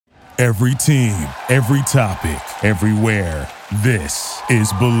Every team, every topic, everywhere. This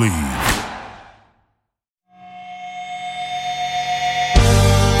is Believe.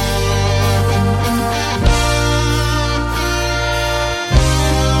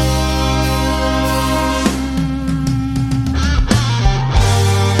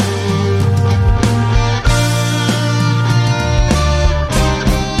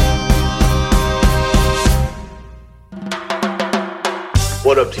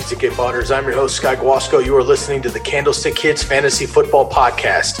 What up, TCK Potters? I'm your host, Sky Guasco. You are listening to the Candlestick Kids Fantasy Football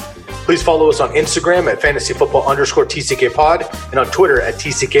Podcast. Please follow us on Instagram at fantasyfootball_TCK Pod and on Twitter at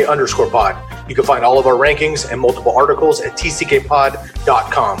TCK_pod. You can find all of our rankings and multiple articles at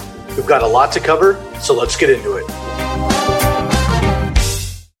tckpod.com. We've got a lot to cover, so let's get into it.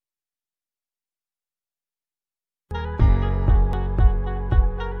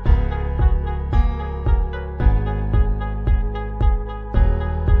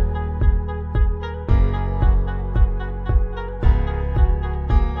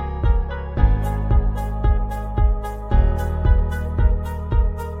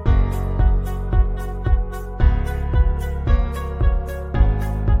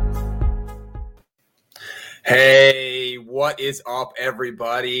 Hey, what is up,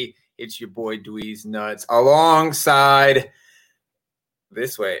 everybody? It's your boy Dweez Nuts alongside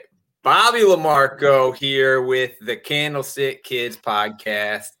this way, Bobby Lamarco here with the Candlestick Kids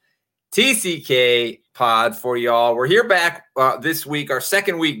Podcast, TCK Pod for y'all. We're here back this week, our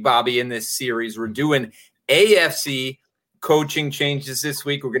second week, Bobby, in this series. We're doing AFC coaching changes this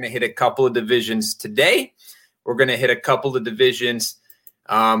week. We're going to hit a couple of divisions today. We're going to hit a couple of divisions.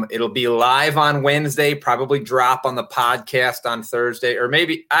 It'll be live on Wednesday, probably drop on the podcast on Thursday, or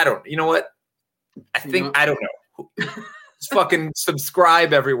maybe, I don't know. Just fucking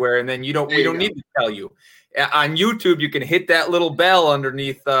subscribe everywhere. And then we don't need to tell you. On YouTube, you can hit that little bell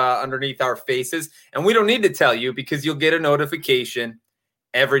underneath our faces. And we don't need to tell you because you'll get a notification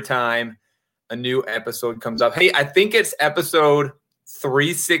every time a new episode comes up. Hey, I think it's episode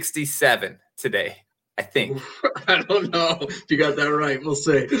 367 today. I think. I don't know if you got that right. We'll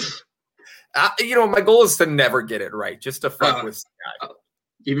see. My goal is to never get it right, just to fuck with Sky.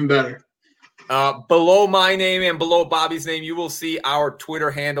 Even better. Below my name and below Bobby's name, you will see our Twitter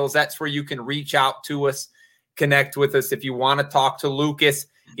handles. That's where you can reach out to us, connect with us. If you want to talk to Lucas,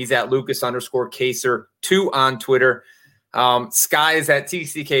 he's at Lucas_Kaser2 on Twitter. Sky is at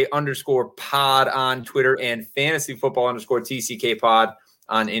TCK_pod on Twitter and fantasyfootball_TCK pod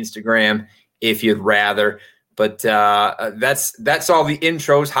on Instagram, if you'd rather. But that's all the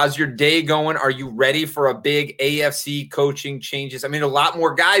intros. How's your day going? Are you ready for a big AFC coaching changes? I mean, a lot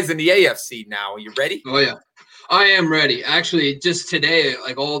more guys in the AFC now. Are you ready? Oh, yeah. I am ready. Actually, just today,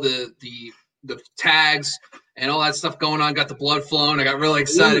 like all the tags and all that stuff going on, got the blood flowing. I got really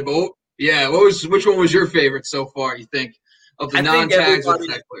excited. But which one was your favorite so far, you think, of the non-tags or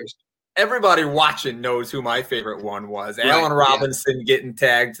tag players? Everybody watching knows who my favorite one was. Right, Allen Robinson getting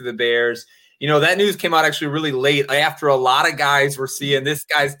tagged to the Bears. That news came out actually really late after a lot of guys were seeing this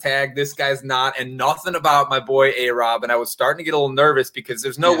guy's tagged, this guy's not, and nothing about my boy A-Rob. And I was starting to get a little nervous because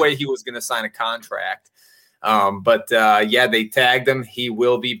there's no way he was going to sign a contract. But they tagged him. He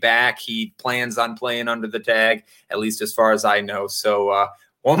will be back. He plans on playing under the tag, at least as far as I know. So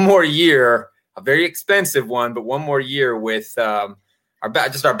one more year, a very expensive one, but one more year with our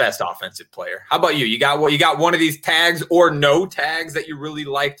best offensive player. How about you? You got one of these tags or no tags that you really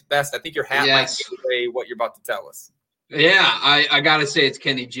liked best? I think your hat might give away what you're about to tell us. Yeah, I got to say it's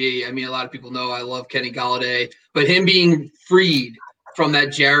Kenny G. I mean, a lot of people know I love Kenny Golladay, but him being freed from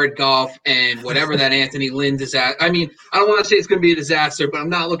that Jared Goff and whatever that Anthony Lynn disaster. I mean, I don't want to say it's going to be a disaster, but I'm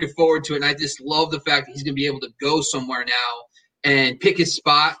not looking forward to it. And I just love the fact that he's going to be able to go somewhere now and pick his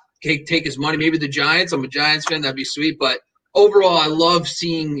spot, take his money. Maybe the Giants. I'm a Giants fan. That'd be sweet. But overall, I love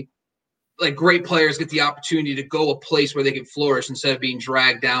seeing like great players get the opportunity to go a place where they can flourish instead of being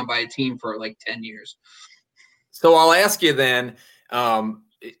dragged down by a team for like 10 years. So I'll ask you then,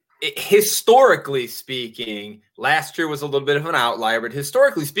 historically speaking, last year was a little bit of an outlier, but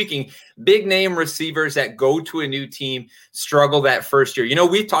historically speaking, big name receivers that go to a new team struggle that first year.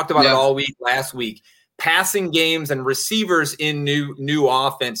 We talked about it all week last week. Passing games and receivers in new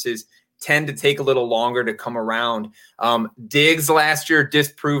offenses tend to take a little longer to come around. Diggs last year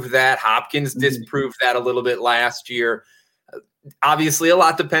disproved that. Hopkins disproved that a little bit last year. Obviously, a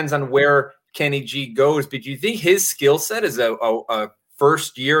lot depends on where Kenny G goes, but do you think his skill set is a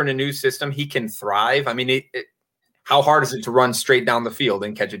first year in a new system, he can thrive? I mean, how hard is it to run straight down the field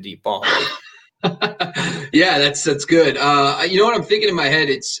and catch a deep ball? Yeah, that's good. You know what I'm thinking in my head?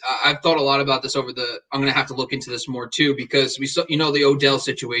 I've thought a lot about this I'm going to have to look into this more too, because we saw, the Odell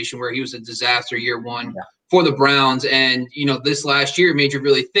situation where he was a disaster year one for the Browns. And, this last year made you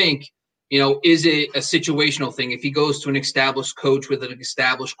really think, is it a situational thing? If he goes to an established coach with an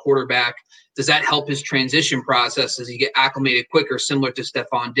established quarterback, does that help his transition process? Does he get acclimated quicker, similar to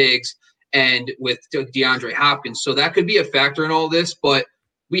Stephon Diggs and with DeAndre Hopkins? So that could be a factor in all this, but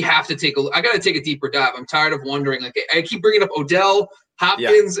we have to I got to take a deeper dive. I'm tired of wondering. Like, I keep bringing up Odell,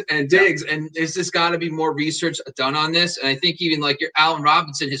 Hopkins, and Diggs, and there's just got to be more research done on this. And I think even like your Allen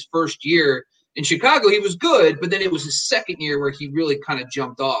Robinson, his first year in Chicago, he was good, but then it was his second year where he really kind of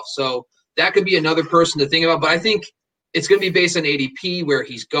jumped off. So that could be another person to think about. But I think it's going to be based on ADP, where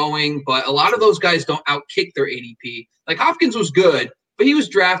he's going. But a lot of those guys don't outkick their ADP. Like Hopkins was good, but he was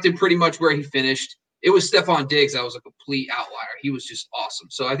drafted pretty much where he finished. It was Stephon Diggs that was a complete outlier. He was just awesome.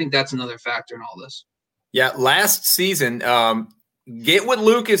 So I think that's another factor in all this. Yeah, last season, get with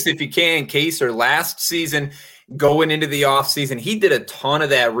Lucas if you can, Kaser. Last season, going into the offseason, he did a ton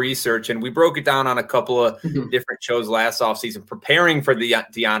of that research, and we broke it down on a couple of different shows last offseason, preparing for the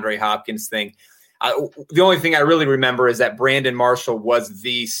DeAndre Hopkins thing. The only thing I really remember is that Brandon Marshall was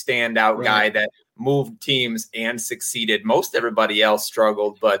the standout guy that moved teams and succeeded. Most everybody else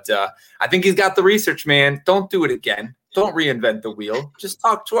struggled, but I think he's got the research, man. Don't do it again. Don't reinvent the wheel. Just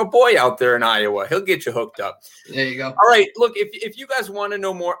talk to our boy out there in Iowa. He'll get you hooked up. There you go. All right, look, if you guys want to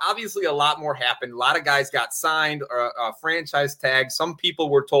know more, obviously a lot more happened. A lot of guys got signed or franchise tagged. Some people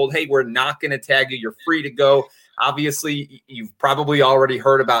were told, hey, we're not going to tag you. You're free to go. Obviously, you've probably already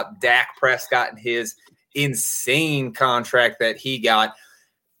heard about Dak Prescott and his insane contract that he got.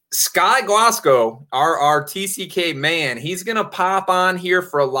 Sky Guasco, our TCK man, he's going to pop on here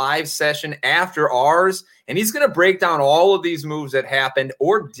for a live session after ours, and he's going to break down all of these moves that happened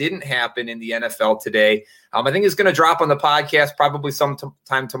or didn't happen in the NFL today. I think it's going to drop on the podcast probably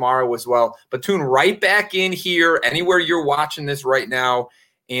sometime tomorrow as well. But tune right back in here, anywhere you're watching this right now,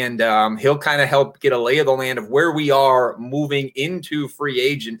 and he'll kind of help get a lay of the land of where we are moving into free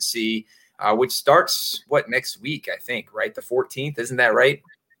agency, which starts, next week, I think, right? The 14th, isn't that right?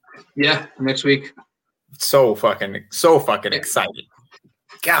 Yeah, next week. So fucking excited.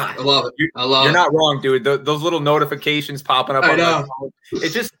 God, I love it. You're not wrong, dude. Those little notifications popping up on my phone, it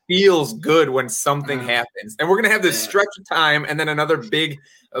just feels good when something happens. And we're going to have this stretch of time and then another big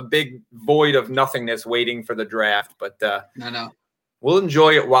void of nothingness waiting for the draft. But we'll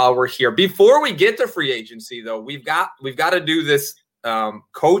enjoy it while we're here. Before we get to free agency, though, we've got to do this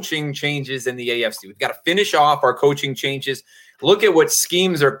coaching changes in the AFC. We've got to finish off our coaching changes. Look at what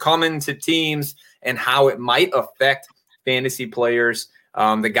schemes are coming to teams and how it might affect fantasy players,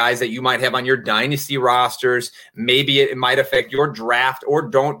 the guys that you might have on your dynasty rosters. Maybe it might affect your draft or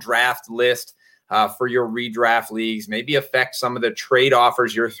don't draft list for your redraft leagues. Maybe affect some of the trade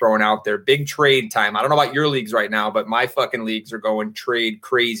offers you're throwing out there. Big trade time. I don't know about your leagues right now, but my fucking leagues are going trade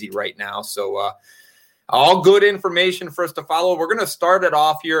crazy right now. So all good information for us to follow. We're going to start it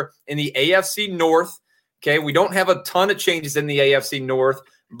off here in the AFC North. Okay, we don't have a ton of changes in the AFC North,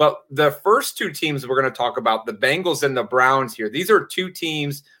 but the first two teams we're going to talk about, the Bengals and the Browns here, these are two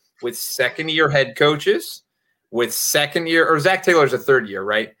teams with second-year head coaches, with second-year – or Zach Taylor's a third year,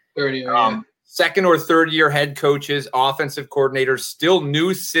 right? Third year, second- or third-year head coaches, offensive coordinators, still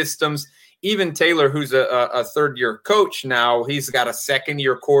new systems. Even Taylor, who's a third-year coach now, he's got a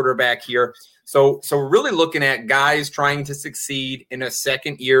second-year quarterback here. So we're really looking at guys trying to succeed in a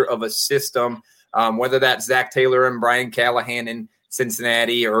second year of a system, whether that's Zach Taylor and Brian Callahan in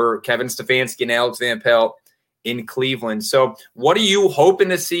Cincinnati or Kevin Stefanski and Alex Van Pelt in Cleveland. So what are you hoping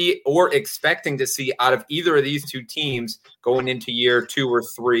to see or expecting to see out of either of these two teams going into year 2 or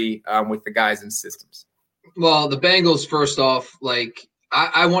 3 with the guys and systems? Well, the Bengals, first off,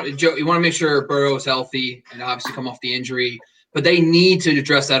 I want Joe. You want to make sure Burrow is healthy and obviously come off the injury, but they need to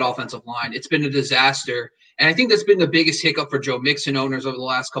address that offensive line. It's been a disaster. And I think that's been the biggest hiccup for Joe Mixon owners over the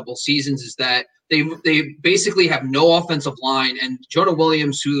last couple of seasons is that they basically have no offensive line. And Jonah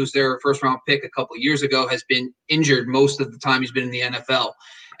Williams, who was their first-round pick a couple of years ago, has been injured most of the time he's been in the NFL.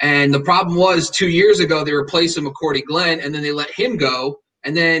 And the problem was 2 years ago they replaced him with Cordy Glenn, and then they let him go,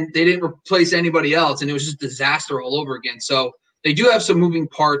 and then they didn't replace anybody else, and it was just disaster all over again. So they do have some moving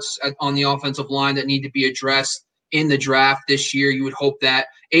parts on the offensive line that need to be addressed in the draft this year. You would hope that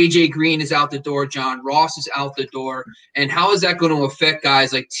A.J. Green is out the door, John Ross is out the door, and how is that going to affect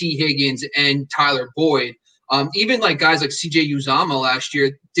guys like T. Higgins and Tyler Boyd? Even like guys like C.J. Uzomah last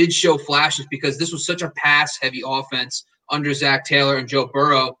year did show flashes because this was such a pass-heavy offense under Zach Taylor and Joe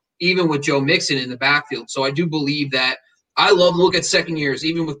Burrow, even with Joe Mixon in the backfield. So I do believe that I love to look at second years,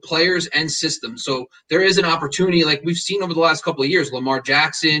 even with players and systems. So there is an opportunity, like we've seen over the last couple of years. Lamar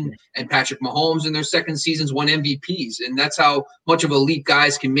Jackson and Patrick Mahomes in their second seasons won MVPs, and that's how much of a leap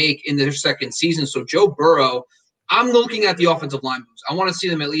guys can make in their second season. So Joe Burrow, I'm looking at the offensive line moves. I want to see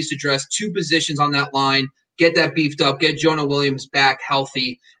them at least address two positions on that line, get that beefed up, get Jonah Williams back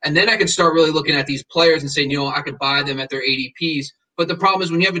healthy, and then I can start really looking at these players and saying, I could buy them at their ADPs. But the problem is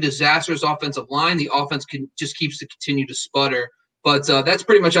when you have a disastrous offensive line, the offense just keeps to continue to sputter. But that's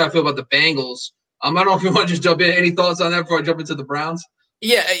pretty much how I feel about the Bengals. I don't know if you want to just jump in. Any thoughts on that before I jump into the Browns?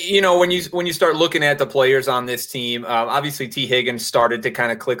 Yeah, when you start looking at the players on this team, obviously T. Higgins started to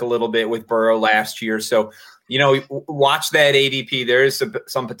kind of click a little bit with Burrow last year. So, watch that ADP. There is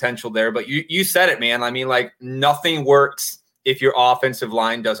some potential there. But you said it, man. I mean, like, nothing works if your offensive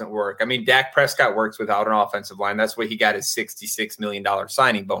line doesn't work. I mean, Dak Prescott works without an offensive line. That's why he got his $66 million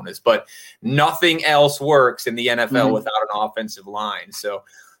signing bonus. But nothing else works in the NFL without an offensive line. So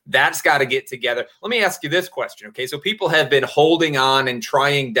that's got to get together. Let me ask you this question, okay? So people have been holding on and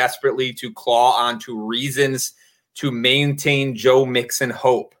trying desperately to claw onto reasons to maintain Joe Mixon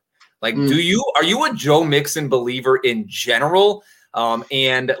hope. Like, are you a Joe Mixon believer in general?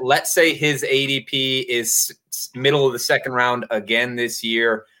 And let's say his ADP is middle of the second round again this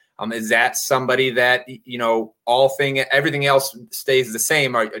year. Is that somebody that, everything else stays the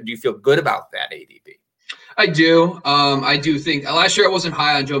same? Or do you feel good about that ADP? I do. I do think last year I wasn't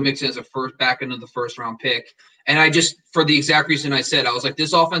high on Joe Mixon as a back end of the first round pick. And I just, for the exact reason I said, I was like,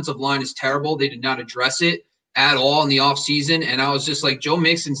 this offensive line is terrible. They did not address it at all in the offseason. And I was just like, Joe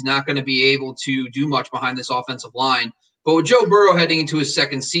Mixon's not going to be able to do much behind this offensive line. But with Joe Burrow heading into his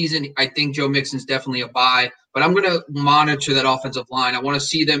second season, I think Joe Mixon's definitely a buy. But I'm going to monitor that offensive line. I want to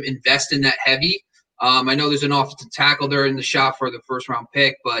see them invest in that heavy. I know there's an offensive tackle there in the shop for the first-round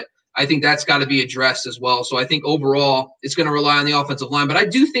pick, but I think that's got to be addressed as well. So I think overall it's going to rely on the offensive line. But I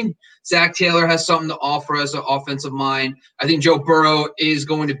do think Zach Taylor has something to offer as an offensive mind. I think Joe Burrow is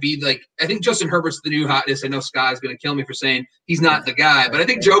going to be I think Justin Herbert's the new hotness. I know Sky's going to kill me for saying he's not the guy, but I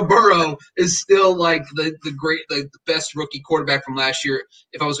think Joe Burrow is still like the best rookie quarterback from last year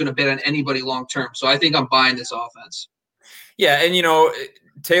if I was going to bet on anybody long term. So I think I'm buying this offense. Yeah, and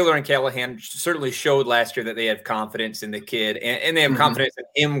Taylor and Callahan certainly showed last year that they have confidence in the kid, and they have confidence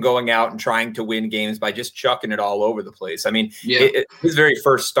in him going out and trying to win games by just chucking it all over the place. I mean, his very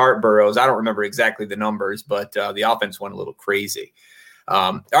first start, Burrows, I don't remember exactly the numbers, but the offense went a little crazy.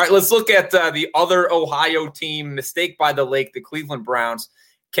 All right, let's look at the other Ohio team, mistake by the lake, the Cleveland Browns.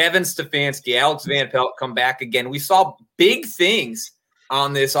 Kevin Stefanski, Alex Van Pelt come back again. We saw big things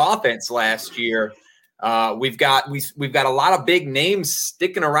on this offense last year. We've got a lot of big names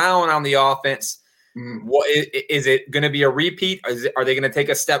sticking around on the offense. What is it going to be a repeat? Are they going to take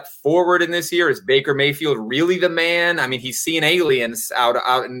a step forward in this year? Is Baker Mayfield really the man? I mean, he's seeing aliens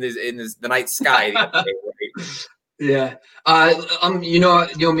out in the night sky. Yeah. You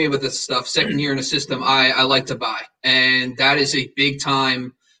know me with this stuff. Second year in a system, I like to buy, and that is a big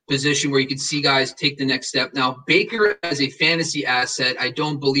time position where you can see guys take the next step. Now, Baker as a fantasy asset, I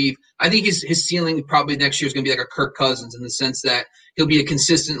think his ceiling probably next year is going to be like a Kirk Cousins in the sense that he'll be a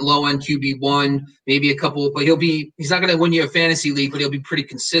consistent low-end QB1, maybe a couple, but he's not going to win you a fantasy league, but he'll be pretty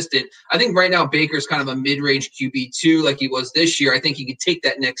consistent. I think right now Baker's kind of a mid-range QB2 like he was this year. I think he could take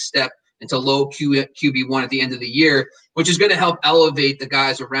that next step into low QB1 at the end of the year, which is going to help elevate the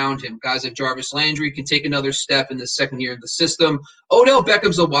guys around him. Guys like Jarvis Landry can take another step in the second year of the system. Odell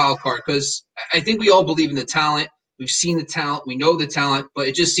Beckham's a wild card because I think we all believe in the talent. We've seen the talent. We know the talent, but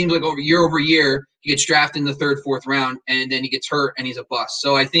it just seems like over year, he gets drafted in the third, fourth round, and then he gets hurt and he's a bust.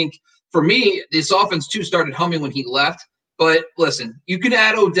 So I think for me, this offense too started humming when he left. But listen, you could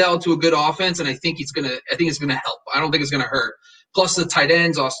add Odell to a good offense, and I think it's gonna help. I don't think it's gonna hurt. Plus the tight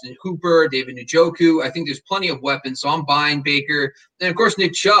ends, Austin Hooper, David Njoku. I think there's plenty of weapons, so I'm buying Baker. And, of course,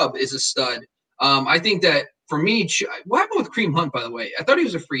 Nick Chubb is a stud. I think that, for me, what happened with Kareem Hunt, by the way? I thought he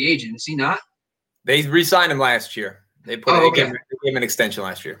was a free agent. Is he not? They re-signed him last year. They gave him an extension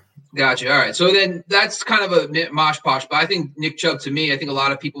last year. Gotcha. All right. So then that's kind of a mosh posh. But I think Nick Chubb, to me, I think a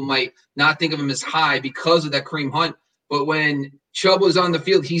lot of people might not think of him as high because of that Kareem Hunt. But when Chubb was on the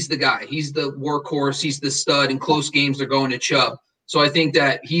field, he's the guy. He's the workhorse. He's the stud. In close games, they're going to Chubb. So I think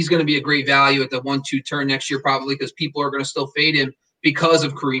that he's going to be a great value at the 1-2 turn next year probably because people are going to still fade him because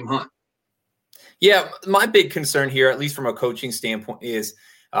of Kareem Hunt. Yeah, my big concern here, at least from a coaching standpoint, is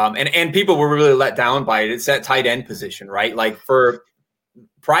and people were really let down by it. It's that tight end position, right? Like for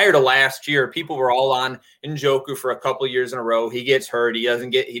prior to last year, people were all on Njoku for a couple of years in a row. He gets hurt. He doesn't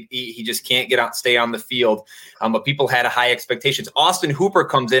get. He just can't stay on the field. But people had high expectations. Austin Hooper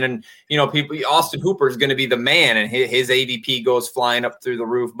comes in, and Austin Hooper is going to be the man, and his ADP goes flying up through the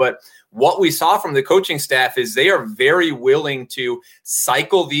roof. But what we saw from the coaching staff is they are very willing to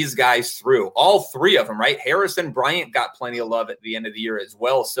cycle these guys through. All three of them, right? Harrison Bryant got plenty of love at the end of the year as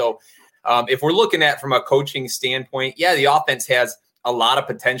well. So if we're looking at from a coaching standpoint, yeah, the offense has a lot of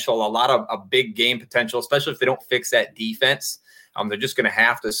potential, a lot of a big game potential, especially if they don't fix that defense. They're just going to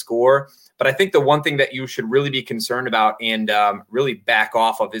have to score. But I think the one thing that you should really be concerned about and really back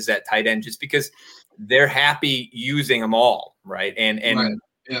off of is that tight end, just because they're happy using them all, right? And right.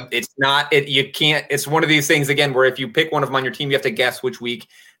 Yeah. It's one of these things, again, where if you pick one of them on your team, you have to guess which week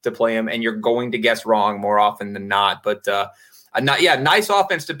to play them, and you're going to guess wrong more often than not. But nice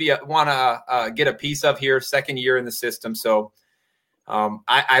offense to want to get a piece of here, second year in the system. So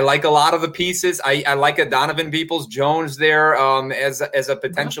I like a lot of the pieces. I like a Donovan Peoples-Jones there as a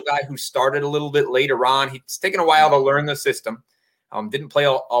potential guy who started a little bit later on. He's taken a while to learn the system. Didn't play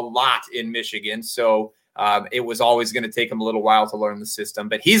a lot in Michigan, so it was always going to take him a little while to learn the system.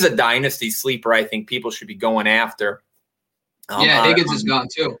 But he's a dynasty sleeper I think people should be going after. Higgins is gone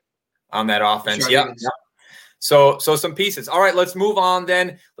too. On that offense, sure, yeah. So some pieces. All right, let's move on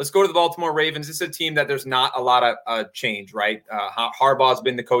then. Let's go to the Baltimore Ravens. This is a team that there's not a lot of change, right? Harbaugh's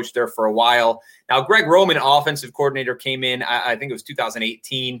been the coach there for a while. Now, Greg Roman, offensive coordinator, came in, I think it was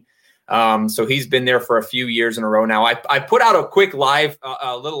 2018. So he's been there for a few years in a row now. I put out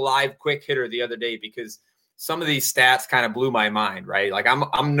a little live quick hitter the other day because some of these stats kind of blew my mind, right? Like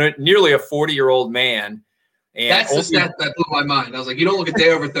I'm nearly a 40-year-old man. And that's the stat that blew my mind. I was like, you don't look a day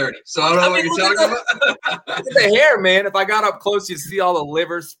over 30. So I don't know what you're talking about. Look at the hair, man. If I got up close, you see all the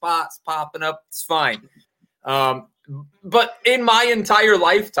liver spots popping up. It's fine. But in my entire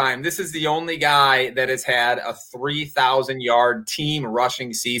lifetime, this is the only guy that has had a 3,000-yard team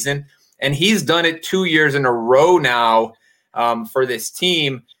rushing season. And he's done it 2 years in a row now for this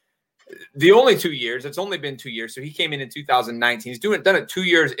team. The only 2 years, it's only been 2 years. So he came in 2019. He's done it 2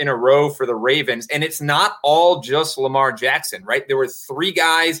 years in a row for the Ravens. And it's not all just Lamar Jackson, right? There were three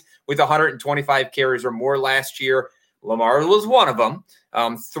guys with 125 carries or more last year. Lamar was one of them.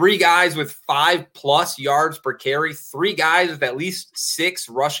 Three guys with 5+ yards per carry, three guys with at least 6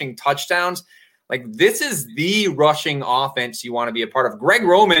 rushing touchdowns. Like, this is the rushing offense you want to be a part of. Greg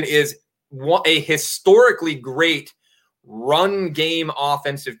Roman is a historically great run game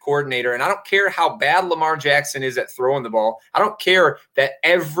offensive coordinator. And I don't care how bad Lamar Jackson is at throwing the ball. I don't care that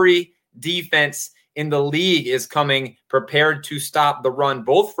every defense in the league is coming prepared to stop the run,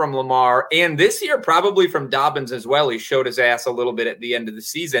 both from Lamar and this year probably from Dobbins as well. He showed his ass a little bit at the end of the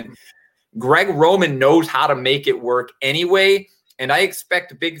season. Greg Roman knows how to make it work anyway. And I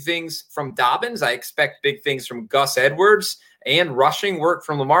expect big things from Dobbins. I expect big things from Gus Edwards and rushing work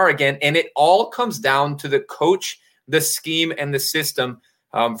from Lamar again. And it all comes down to the coach, the scheme, and the system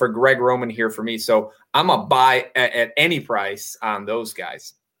for Greg Roman here for me. So I'm a buy at any price on those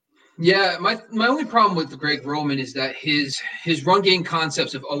guys. Yeah, my only problem with Greg Roman is that his run game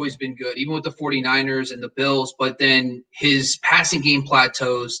concepts have always been good, even with the 49ers and the Bills. But then his passing game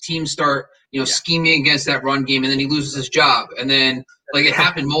plateaus, teams start scheming against that run game, and then he loses his job. And then, like, it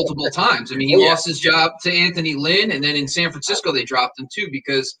happened multiple times. I mean, he lost his job to Anthony Lynn, and then in San Francisco they dropped him too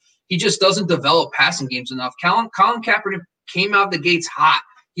because he just doesn't develop passing games enough. Colin Kaepernick came out the gates hot.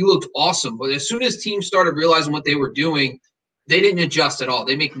 He looked awesome. But as soon as teams started realizing what they were doing, they didn't adjust at all.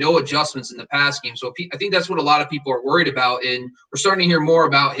 They make no adjustments in the pass game. So I think that's what a lot of people are worried about. And we're starting to hear more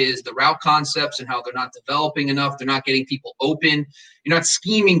about the route concepts and how they're not developing enough. They're not getting people open. You're not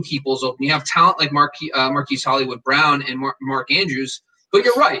scheming people's open. You have talent like Marquise Hollywood Brown and Mark Andrews. But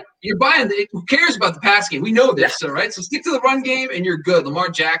you're right. You're buying who cares about the pass game? We know this, all right? So stick to the run game, and you're good. Lamar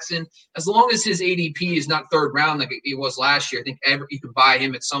Jackson, as long as his ADP is not third round like it was last year, I think you could buy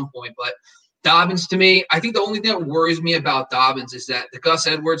him at some point. But Dobbins, to me, I think the only thing that worries me about Dobbins is that the Gus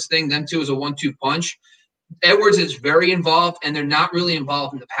Edwards thing, them two is a 1-2 punch. Edwards is very involved, and they're not really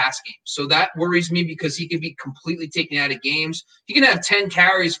involved in the pass game. So that worries me because he could be completely taken out of games. He can have 10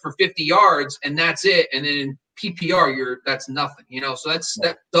 carries for 50 yards, and that's it. And then in PPR, that's nothing, So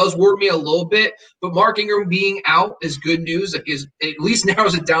that does worry me a little bit. But Mark Ingram being out is good news. It at least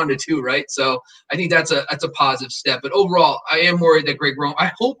narrows it down to 2, right? So I think that's a positive step. But overall, I am worried that Greg Roman,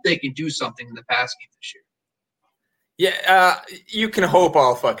 I hope they can do something in the pass game this year. Yeah, you can hope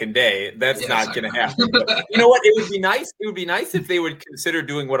all fucking day. That's not going to happen. But you know what? It would be nice. It would be nice if they would consider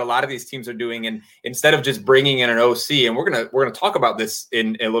doing what a lot of these teams are doing, and instead of just bringing in an OC, and we're gonna talk about this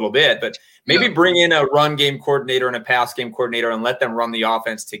in a little bit, but maybe bring in a run game coordinator and a pass game coordinator and let them run the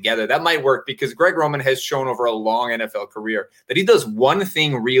offense together. That might work because Greg Roman has shown over a long NFL career that he does one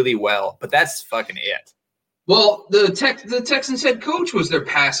thing really well, but that's fucking it. Well, the Texans head coach was their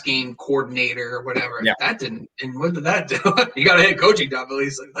pass game coordinator or whatever. Yeah. That didn't. And what did that do? You got a head coaching job at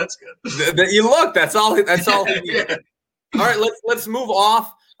least. Like, that's good. You look. That's all. That's all. Yeah. All right. Let's move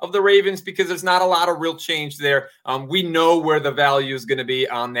off of the Ravens because there's not a lot of real change there. We know where the value is going to be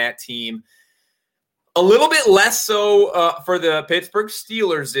on that team. A little bit less so for the Pittsburgh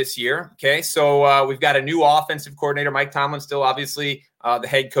Steelers this year. Okay, so we've got a new offensive coordinator, Mike Tomlin, still obviously the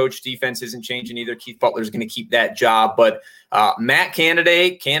head coach. Defense isn't changing either. Keith Butler is going to keep that job. But Matt Canada,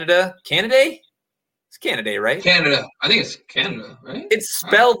 it's Canada, right? Canada. I think it's Canada, right? It's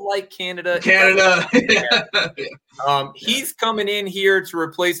spelled like Canada. Canada. He's coming in here to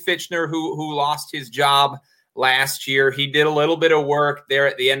replace Fitchner, who lost his job last year. He did a little bit of work there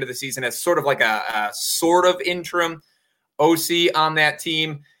at the end of the season as sort of like a sort of interim OC on that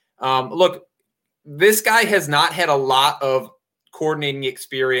team. Look, this guy has not had a lot of coordinating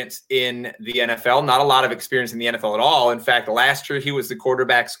experience in the NFL, not a lot of experience in the NFL at all. In fact, last year he was the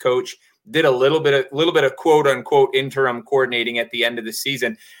quarterback's coach, did a little bit of quote unquote interim coordinating at the end of the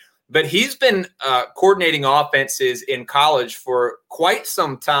season. But he's been coordinating offenses in college for quite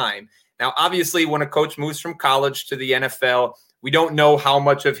some time. Now, obviously, when a coach moves from college to the NFL, we don't know how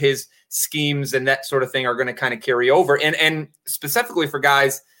much of his schemes and that sort of thing are going to kind of carry over. And specifically for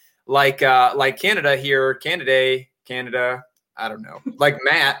guys like Canada here, Canada, I don't know, like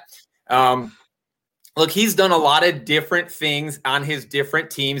Matt. Look, he's done a lot of different things on his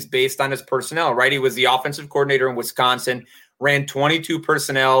different teams based on his personnel, right? He was the offensive coordinator in Wisconsin, ran 22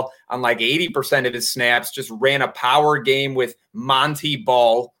 personnel on like 80% of his snaps, just ran a power game with Monty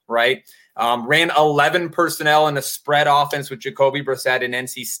Ball, right? Ran 11 personnel in a spread offense with Jacoby Brissett in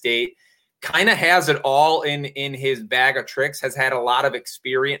NC State. Kind of has it all in his bag of tricks, has had a lot of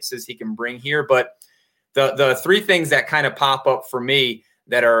experiences he can bring here. But the three things that kind of pop up for me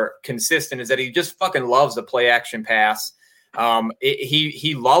that are consistent is that he just fucking loves the play action pass.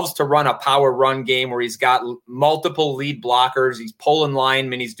 He loves to run a power run game where he's got multiple lead blockers. He's pulling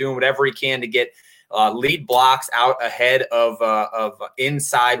linemen. He's doing whatever he can to get lead blocks out ahead of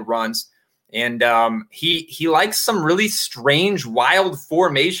inside runs. And he likes some really strange, wild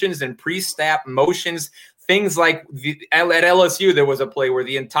formations and pre-snap motions. Things like at LSU, there was a play where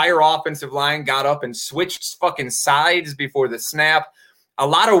the entire offensive line got up and switched fucking sides before the snap. A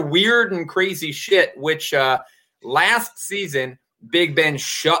lot of weird and crazy shit, which last season, Big Ben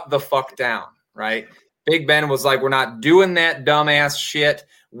shut the fuck down, right? Big Ben was like, we're not doing that dumbass shit.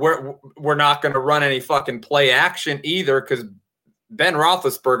 We're not going to run any fucking play action either because Ben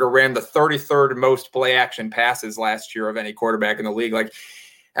Roethlisberger ran the 33rd most play action passes last year of any quarterback in the league. Like,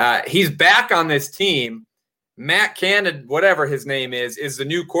 he's back on this team. Matt Canada, whatever his name is the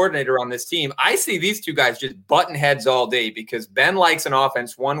new coordinator on this team. I see these two guys just button heads all day because Ben likes an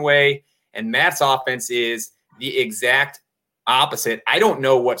offense one way and Matt's offense is the exact opposite. I don't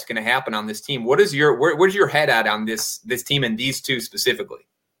know what's going to happen on this team. Where's your head at on this team and these two specifically?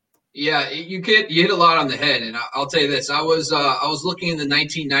 Yeah, you hit a lot on the head, and I'll tell you this: I was looking in the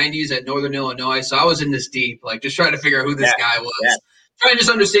 1990s at Northern Illinois, so I was in this deep, like just trying to figure out who this guy was, trying to just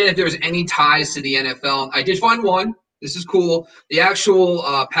understand if there was any ties to the NFL. I did find one. This is cool. The actual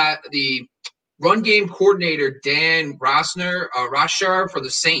the run game coordinator Dan Roshar for the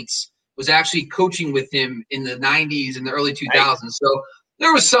Saints was actually coaching with him in the 90s and the early 2000s. Right. So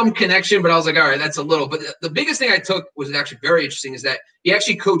there was some connection, but I was like, all right, that's a little. But the biggest thing I took was actually very interesting is that he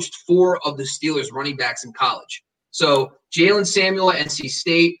actually coached 4 of the Steelers running backs in college. So Jalen Samuel at NC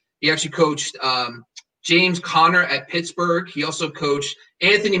State. He actually coached James Conner at Pittsburgh. He also coached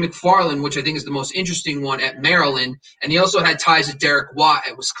Anthony McFarland, which I think is the most interesting one, at Maryland. And he also had ties to Derek Watt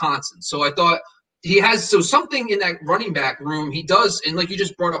at Wisconsin. So I thought he has something in that running back room. He does, and like you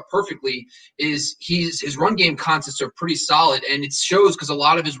just brought up perfectly, is his run game concepts are pretty solid, and it shows because a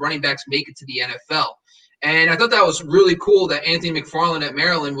lot of his running backs make it to the NFL. And I thought that was really cool that Anthony McFarland at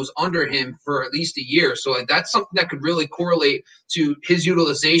Maryland was under him for at least a year. So that's something that could really correlate to his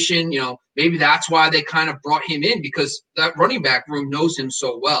utilization. You know, maybe that's why they kind of brought him in because that running back room knows him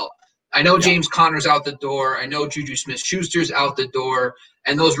so well. I know James Conner's out the door. I know Juju Smith-Schuster's out the door.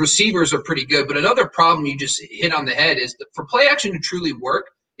 And those receivers are pretty good. But another problem you just hit on the head is that for play action to truly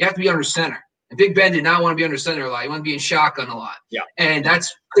work, you have to be under center. And Big Ben did not want to be under center a lot. He wanted to be in shotgun a lot. Yeah. And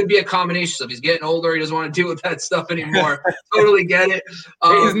that's could be a combination of he's getting older. He doesn't want to deal with that stuff anymore. Totally get it.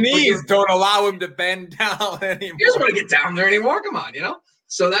 His knees don't allow him to bend down anymore. He doesn't want to get down there anymore. Come on,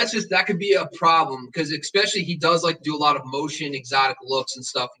 So that could be a problem because especially he does like to do a lot of motion, exotic looks and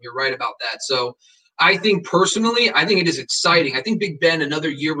stuff. And you're right about that. So I think personally, it is exciting. I think Big Ben, another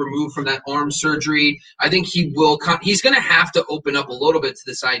year removed from that arm surgery, I think he's going to have to open up a little bit to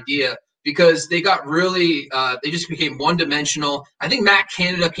this idea because they got really they just became one-dimensional. I think Matt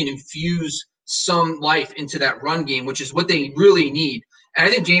Canada can infuse some life into that run game, which is what they really need. And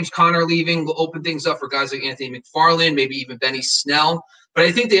I think James Conner leaving will open things up for guys like Anthony McFarland, maybe even Benny Snell. But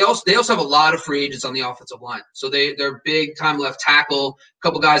I think they also have a lot of free agents on the offensive line. So they're big time left tackle, a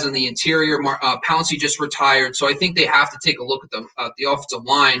couple guys on the interior. Pouncey just retired. So I think they have to take a look at the offensive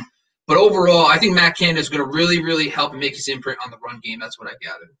line. But overall, I think Matt Canada is going to really, really help and make his imprint on the run game. That's what I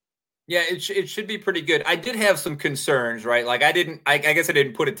gathered. Yeah, it should be pretty good. I did have some concerns, right? Like I guess I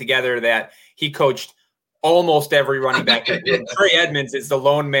didn't put it together that he coached almost every running back. Trey Edmonds is the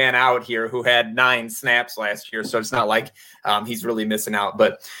lone man out here who had 9 snaps last year, so it's not like he's really missing out.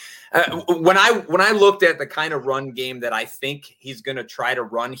 But when I looked at the kind of run game that I think he's going to try to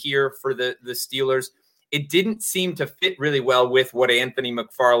run here for the Steelers, it didn't seem to fit really well with what Anthony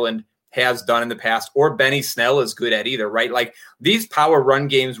McFarland has done in the past, or Benny Snell is good at either, right? Like these power run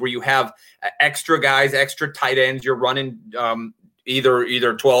games where you have extra guys, extra tight ends, you're running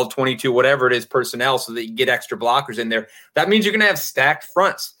either 12, 22, whatever it is, personnel, so that you get extra blockers in there. That means you're going to have stacked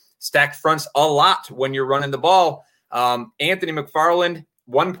fronts a lot when you're running the ball. Anthony McFarland,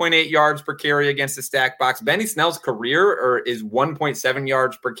 1.8 yards per carry against the stack box. Benny Snell's career is 1.7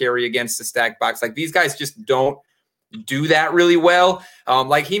 yards per carry against the stack box. Like these guys just don't do that really well.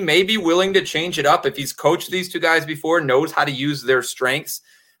 Like he may be willing to change it up if he's coached these two guys before, knows how to use their strengths.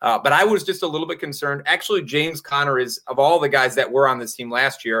 But I was just a little bit concerned. Actually, James Conner is, of all the guys that were on this team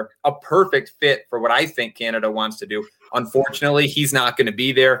last year, a perfect fit for what I think Canada wants to do. Unfortunately, he's not going to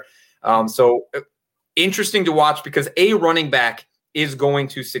be there. So interesting to watch because a running back is going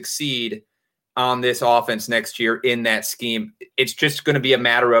to succeed on this offense next year in that scheme. It's just going to be a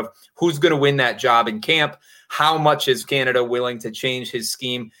matter of who's going to win that job in camp. How much is Canada willing to change his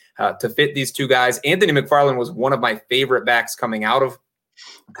scheme to fit these two guys? Anthony McFarland was one of my favorite backs coming out of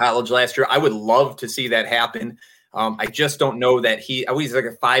college last year. I would love to see that happen. I just don't know that he's like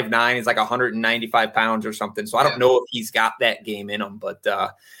a 5'9", he's like 195 pounds or something. So I don't know if he's got that game in him. But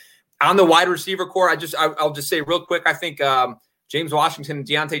on the wide receiver core, I'll just say real quick, I think James Washington and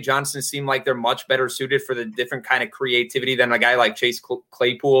Deontay Johnson seem like they're much better suited for the different kind of creativity than a guy like Chase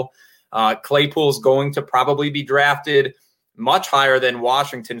Claypool. Claypool's going to probably be drafted much higher than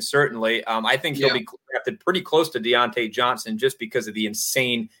Washington, certainly. I think he'll be drafted pretty close to Deontay Johnson just because of the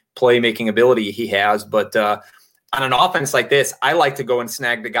insane playmaking ability he has. But on an offense like this, I like to go and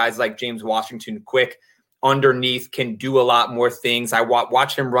snag the guys like James Washington quick, underneath, can do a lot more things. I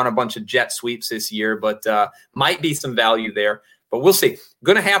watched him run a bunch of jet sweeps this year, but might be some value there. But we'll see.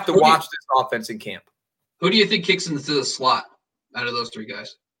 Going to have to watch this offense in camp. Who do you think kicks into the slot out of those 3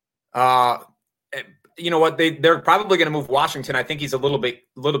 guys? You know what? They're probably going to move Washington. I think he's a little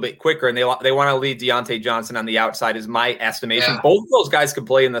bit quicker, and they want to leave Deontay Johnson on the outside is my estimation. Yeah. Both of those guys could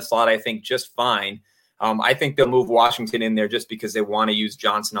play in the slot, I think, just fine. I think they'll move Washington in there just because they want to use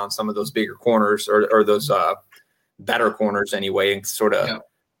Johnson on some of those bigger corners or those better corners anyway, and sort of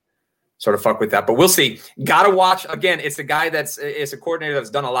fuck with that. But we'll see. Got to watch. Again, it's a guy it's a coordinator that's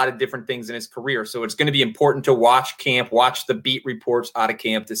done a lot of different things in his career. So it's going to be important to watch camp, watch the beat reports out of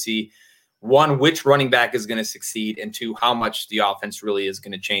camp to see, 1, which running back is going to succeed, and 2, how much the offense really is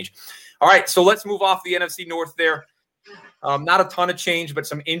going to change. All right, so let's move off the NFC North there. Not a ton of change, but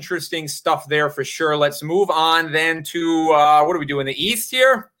some interesting stuff there for sure. Let's move on then to what do we do in the East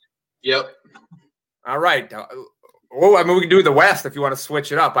here? Yep. All right. I mean, we can do the West if you want to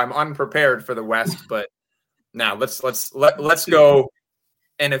switch it up. I'm unprepared for the West, but now let's go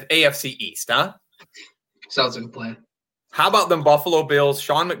AFC East, huh? Sounds like a plan. How about them Buffalo Bills?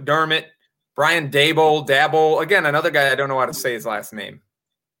 Sean McDermott, Brian Daboll. Again, another guy I don't know how to say his last name.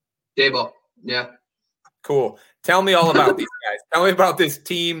 Daboll. Yeah. Cool. Tell me all about these guys. Tell me about this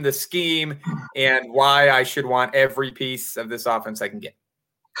team, the scheme, and why I should want every piece of this offense I can get.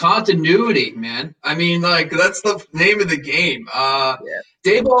 Continuity, man. I mean, like, that's the name of the game.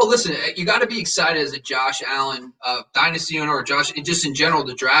 Daboll, listen, you got to be excited as a Josh Allen dynasty owner, or Josh, just in general,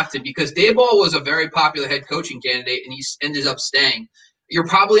 to draft him, because Daboll was a very popular head coaching candidate, and he ended up staying. You're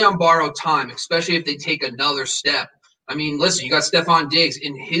probably on borrowed time, especially if they take another step. I mean, listen, you got Stephon Diggs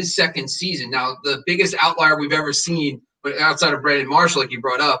in his second season. Now, the biggest outlier we've ever seen, but outside of Brandon Marshall, like you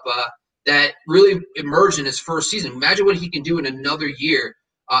brought up, that really emerged in his first season. Imagine what he can do in another year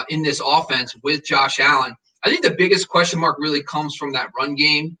in this offense with Josh Allen. I think the biggest question mark really comes from that run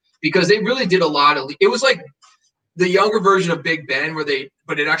game because they really did a lot of – it was like the younger version of Big Ben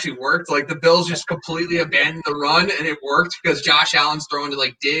but it actually worked. Like the Bills just completely abandoned the run, and it worked because Josh Allen's throwing to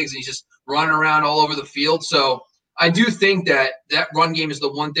like Diggs, and he's just running around all over the field. So I do think that run game is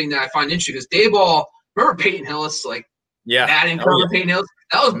the one thing that I find interesting because Daboll – remember Peyton Hillis, like Madden cover Peyton Hillis?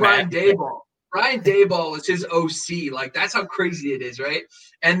 That was Brian Daboll. Brian Daboll was his OC. Like, that's how crazy it is, right?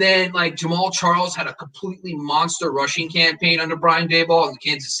 And then, like, Jamal Charles had a completely monster rushing campaign under Brian Daboll in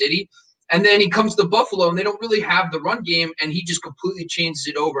Kansas City. And then he comes to Buffalo, and they don't really have the run game, and he just completely changes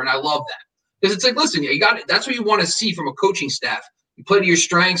it over, and I love that. Because it's like, listen, you got it. That's what you want to see from a coaching staff. You play to your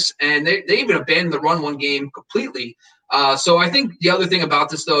strengths, and they even abandoned the run one game completely. So I think the other thing about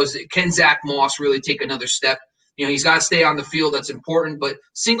this, though, is can Zach Moss really take another step? You know, he's got to stay on the field. That's important. But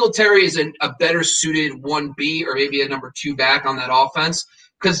Singletary is a better suited 1B or maybe a number 2 back on that offense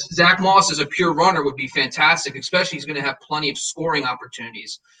because Zach Moss as a pure runner would be fantastic, especially he's going to have plenty of scoring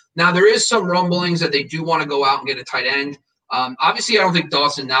opportunities. Now, there is some rumblings that they do want to go out and get a tight end. Obviously, I don't think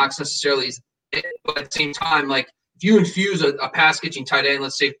Dawson Knox necessarily is it, but at the same time, like if you infuse a pass-catching tight end,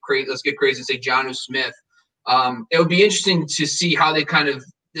 let's get crazy and say Jonnu Smith, it would be interesting to see how they kind of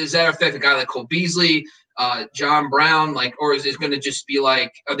 – does that affect a guy like Cole Beasley, John Brown, like, or is it going to just be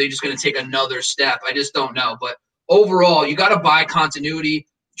like, are they just going to take another step? I just don't know. But overall, you got to buy continuity.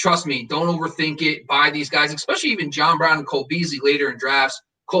 Trust me, don't overthink it. Buy these guys, especially even John Brown and Cole Beasley later in drafts.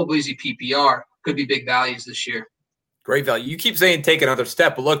 Cole Beasley PPR could be big values this year. Great value. You keep saying take another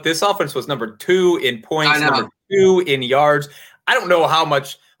step, but look, this offense was number 2 in points, number 2 in yards. I don't know how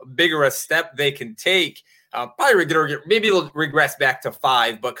much bigger a step they can take. Maybe it'll regress back to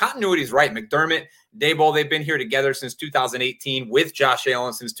 5, but continuity is right. McDermott, Daboll, they've been here together since 2018 with Josh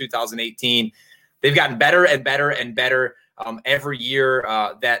Allen since 2018. They've gotten better and better and better every year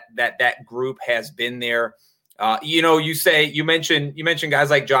that group has been there. You mentioned guys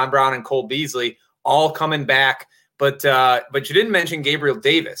like John Brown and Cole Beasley all coming back, but you didn't mention Gabriel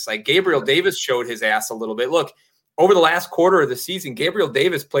Davis. Like Gabriel Davis showed his ass a little bit. Look, over the last quarter of the season, Gabriel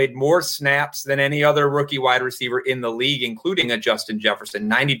Davis played more snaps than any other rookie wide receiver in the league, including a Justin Jefferson,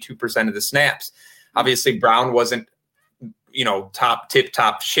 92% of the snaps. Obviously, Brown wasn't,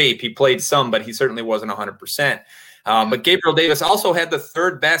 tip-top shape. He played some, but he certainly wasn't 100%. But Gabriel Davis also had the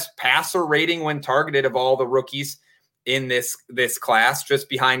 3rd best passer rating when targeted of all the rookies in this class, just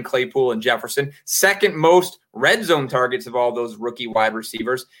behind Claypool and Jefferson. 2nd most red zone targets of all those rookie wide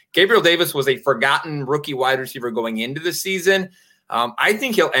receivers. Gabriel Davis was a forgotten rookie wide receiver going into the season. I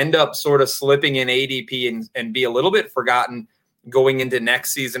think he'll end up sort of slipping in ADP and be a little bit forgotten going into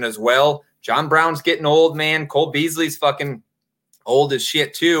next season as well. John Brown's getting old, man. Cole Beasley's fucking old as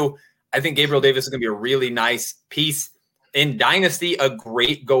shit too. I think Gabriel Davis is going to be a really nice piece in Dynasty, a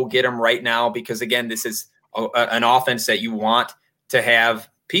great go get him right now because, again, this is an offense that you want to have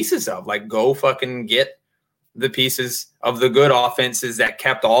pieces of. Like, go fucking get the pieces of the good offenses that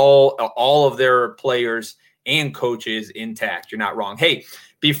kept all of their players and coaches intact. You're not wrong. Hey,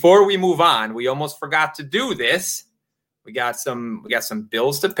 before we move on, we almost forgot to do this. We got some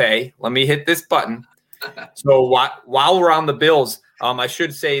bills to pay. Let me hit this button. So while we're on the bills, I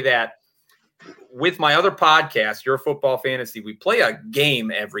should say that with my other podcast, Your Football Fantasy, we play a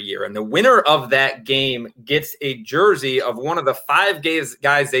game every year, and the winner of that game gets a jersey of one of the 5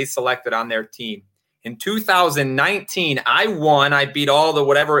 guys they selected on their team. In 2019, I won. I beat all the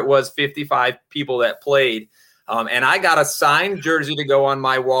whatever it was, 55 people that played, and I got a signed jersey to go on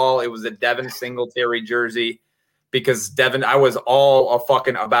my wall. It was a Devin Singletary jersey because I was all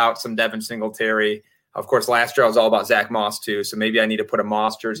fucking about some Devin Singletary. Of course, last year I was all about Zach Moss too, so maybe I need to put a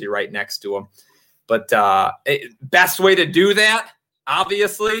Moss jersey right next to him. But best way to do that,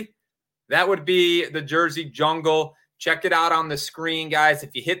 obviously, that would be the Jersey Jungle. Check it out on the screen, guys.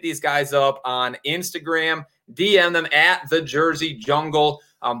 If you hit these guys up on Instagram, DM them at the Jersey Jungle.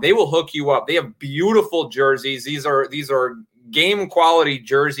 They will hook you up. They have beautiful jerseys. These are game quality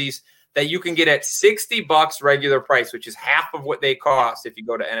jerseys that you can get at $60 regular price, which is half of what they cost if you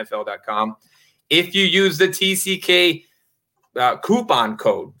go to NFL.com. If you use the TCK coupon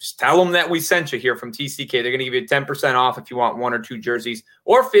code, just tell them that we sent you here from TCK. They're going to give you 10% off if you want 1 or 2 jerseys,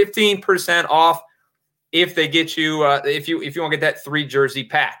 or 15% off if they get you if you want to get that 3 jersey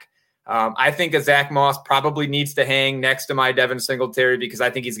pack. I think a Zach Moss probably needs to hang next to my Devin Singletary because I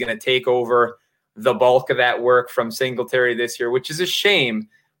think he's going to take over the bulk of that work from Singletary this year, which is a shame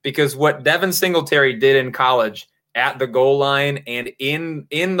because what Devin Singletary did in college at the goal line and in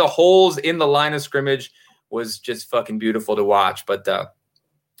the holes in the line of scrimmage was just fucking beautiful to watch. But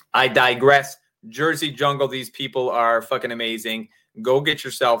I digress. Jersey Jungle, these people are fucking amazing. Go get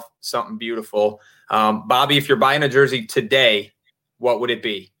yourself something beautiful. Bobby, if you're buying a jersey today, what would it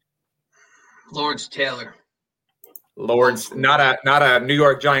be? Lawrence Taylor. Lawrence, not a New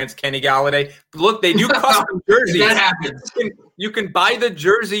York Giants Kenny Galladay. Look, they do custom jerseys. That happens. You can buy the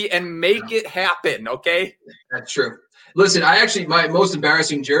jersey and make it happen, okay? That's true. Listen, my most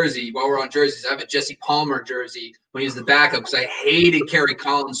embarrassing jersey, while we're on jerseys, I have a Jesse Palmer jersey when he was the backup because I hated Kerry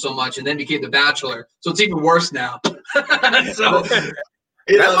Collins so much and then became the Bachelor. So it's even worse now. So that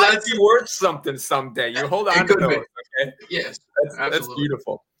might be worth something someday. You hold on to those, okay? Yes. That's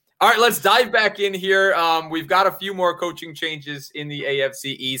beautiful. All right, let's dive back in here. We've got a few more coaching changes in the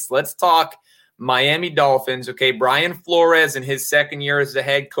AFC East. Let's talk Miami Dolphins. Okay, Brian Flores in his second year as the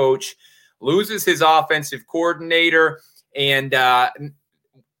head coach loses his offensive coordinator and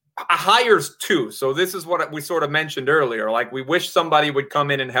hires two. So this is what we sort of mentioned earlier. Like, we wish somebody would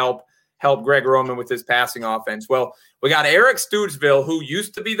come in and help Greg Roman with his passing offense. Well, we got Eric Stootsville, who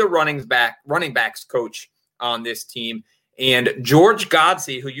used to be the running backs coach on this team, and George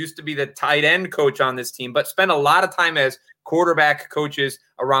Godsey, who used to be the tight end coach on this team, but spent a lot of time as quarterback coaches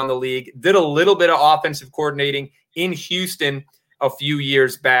around the league, did a little bit of offensive coordinating in Houston a few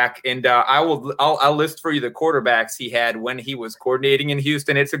years back. And I'll list for you the quarterbacks he had when he was coordinating in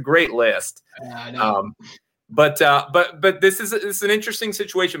Houston. It's a great list. But this is an interesting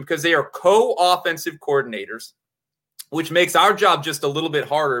situation because they are co-offensive coordinators, which makes our job just a little bit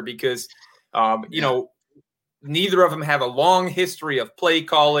harder because, neither of them have a long history of play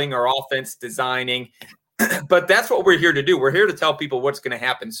calling or offense designing. But that's what we're here to do. We're here to tell people what's going to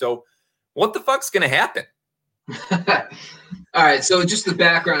happen. So what the fuck's going to happen? All right, so just the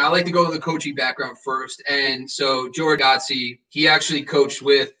background. I like to go to the coaching background first. And so George Godsey, he actually coached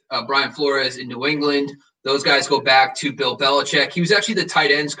with Brian Flores in New England. Those guys go back to Bill Belichick. He was actually the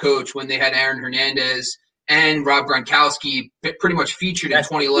tight ends coach when they had Aaron Hernandez and Rob Gronkowski pretty much featured in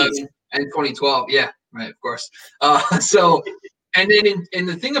 2011 and 2012. Yeah, right, of course. And then and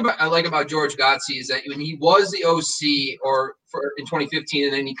the thing I like about George Godsey is that when he was the OC in 2015,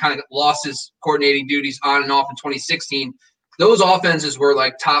 and then he kind of lost his coordinating duties on and off in 2016, those offenses were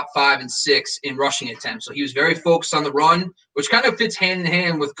like top 5 and 6 in rushing attempts. So he was very focused on the run, which kind of fits hand in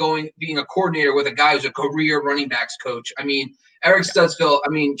hand with being a coordinator with a guy who's a career running backs coach. I mean, Eric Stootsville,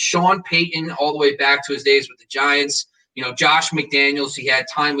 Sean Payton all the way back to his days with the Giants, Josh McDaniels, he had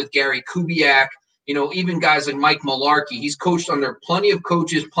time with Gary Kubiak, even guys like Mike Mularkey. He's coached under plenty of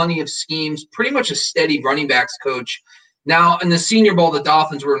coaches, plenty of schemes, pretty much a steady running backs coach. Now, in the Senior Bowl, the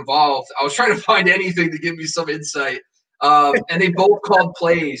Dolphins were involved. I was trying to find anything to give me some insight. And they both called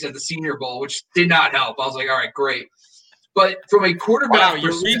plays at the Senior Bowl, which did not help. I was like, all right, great. But from a quarterback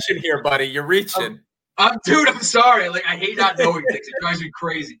you're reaching here, buddy. You're reaching. I'm sorry. Like, I hate not knowing things. It drives me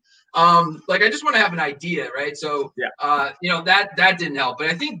crazy. I just want to have an idea, right? So, that didn't help. But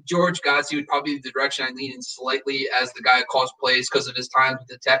I think George Godsey would probably be the direction I lean in slightly as the guy who calls plays because of his time with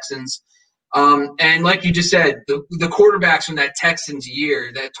the Texans. And like you just said, the quarterbacks from that Texans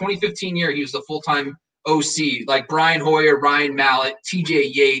year, that 2015 year, he was the full-time OC, like Brian Hoyer, Ryan Mallett,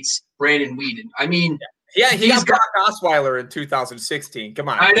 TJ Yates, Brandon Weeden. He got Brock Osweiler in 2016. Come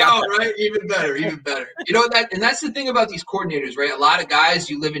on. I know, right? Even better. And that's the thing about these coordinators, right? A lot of guys,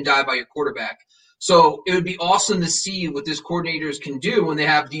 you live and die by your quarterback. So it would be awesome to see what these coordinators can do when they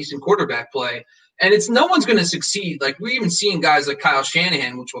have decent quarterback play. And no one's going to succeed. Like, we're even seeing guys like Kyle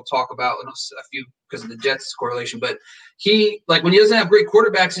Shanahan, which we'll talk about in a few because of the Jets correlation. But when he doesn't have great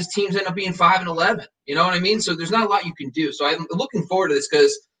quarterbacks, his teams end up being 5-11. You know what I mean? So there's not a lot you can do. So I'm looking forward to this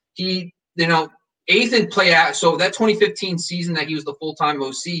because he, 8th in play action. So that 2015 season that he was the full-time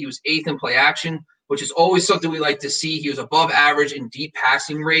OC, he was 8th in play action, which is always something we like to see. He was above average in deep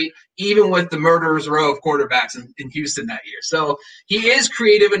passing rate, even with the murderer's row of quarterbacks in Houston that year. So he is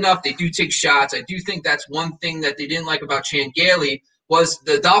creative enough. They do take shots. I do think that's one thing that they didn't like about Chan Gailey was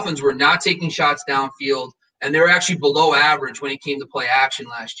the Dolphins were not taking shots downfield, and they were actually below average when it came to play action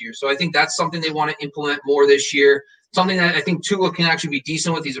last year. So I think that's something they want to implement more this year. Something that I think Tua can actually be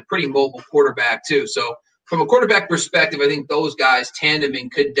decent with. He's a pretty mobile quarterback too. So from a quarterback perspective, I think those guys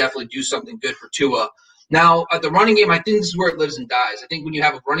tandeming could definitely do something good for Tua. Now, at the running game, I think this is where it lives and dies. I think when you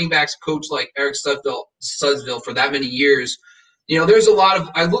have a running backs coach like Eric Stootsville for that many years, there's a lot of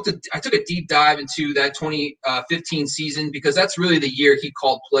 – I took a deep dive into that 2015 season because that's really the year he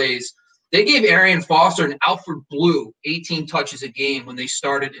called plays. They gave Arian Foster and Alfred Blue 18 touches a game when they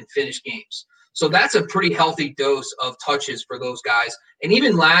started and finished games. So that's a pretty healthy dose of touches for those guys. And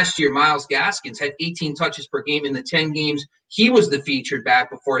even last year, Myles Gaskins had 18 touches per game in the 10 games. He was the featured back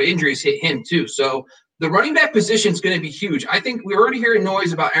before injuries hit him too. So the running back position is going to be huge. I think we're already hearing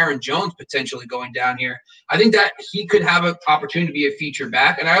noise about Aaron Jones potentially going down here. I think that he could have an opportunity to be a feature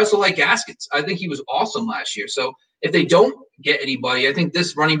back. And I also like Gaskins. I think he was awesome last year. So if they don't get anybody, I think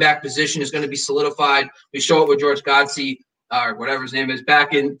this running back position is going to be solidified. We show it with George Godsey, or whatever his name is,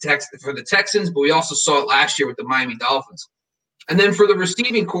 back in Texas for the Texans, but we also saw it last year with the Miami Dolphins. And then for the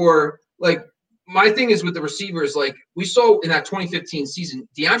receiving core, like my thing is with the receivers, like we saw in that 2015 season,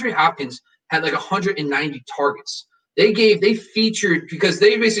 DeAndre Hopkins had like 190 targets. They featured because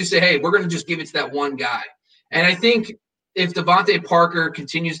they basically say, hey, we're going to just give it to that one guy. And I think if Devontae Parker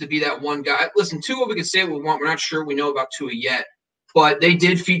continues to be that one guy, listen, Tua, we can say what we want. We're not sure we know about Tua yet. But they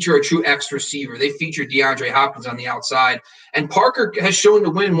did feature a true X receiver. They featured DeAndre Hopkins on the outside. And Parker has shown to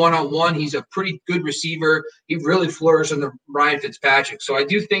win one-on-one. He's a pretty good receiver. He really flourished under Ryan Fitzpatrick. So I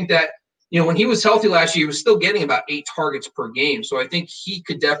do think that, when he was healthy last year, he was still getting about 8 targets per game. So I think he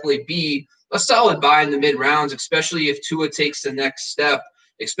could definitely be a solid buy in the mid-rounds, especially if Tua takes the next step,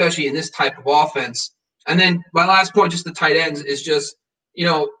 especially in this type of offense. And then my last point, just the tight ends, is just,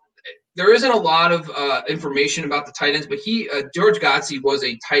 there isn't a lot of information about the tight ends, but George Godsey was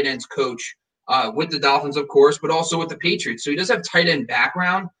a tight ends coach with the Dolphins, of course, but also with the Patriots. So he does have tight end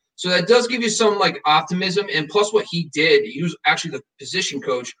background. So that does give you some optimism. And plus what he did, he was actually the position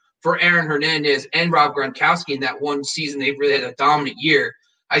coach for Aaron Hernandez and Rob Gronkowski in that one season. They really had a dominant year.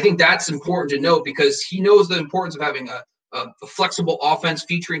 I think that's important to note because he knows the importance of having a flexible offense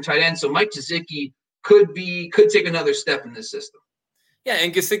featuring tight ends. So Mike Gesicki could take another step in this system. Yeah,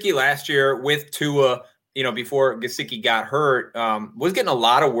 and Gesicki last year with Tua, before Gesicki got hurt, was getting a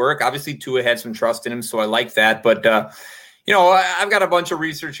lot of work. Obviously, Tua had some trust in him, so I like that. But, I've got a bunch of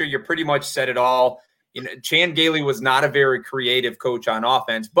research here. You pretty much said it all. Chan Gailey was not a very creative coach on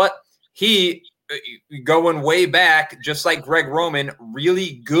offense, but he, going way back, just like Greg Roman,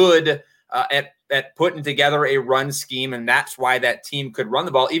 really good at putting together a run scheme, and that's why that team could run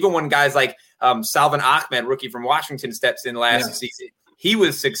the ball. Even when guys like Salvin Ahmed, rookie from Washington, steps in last season, he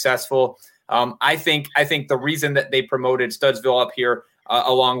was successful. I think the reason that they promoted Studsville up here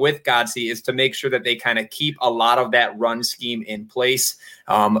along with Godsey is to make sure that they kind of keep a lot of that run scheme in place.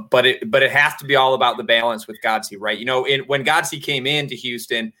 But it has to be all about the balance with Godsey, right? When Godsey came into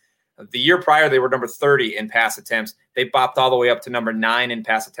Houston, the year prior, they were number 30 in pass attempts. They popped all the way up to number 9 in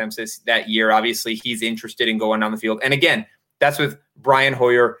pass attempts that year. Obviously, he's interested in going down the field. And again, that's with Brian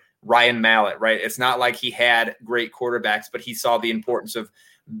Hoyer, Ryan Mallett, right? It's not like he had great quarterbacks, but he saw the importance of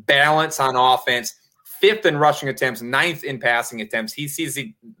balance on offense. 5th in rushing attempts, 9th in passing attempts. He sees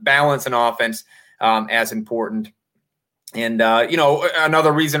the balance in offense as important. And,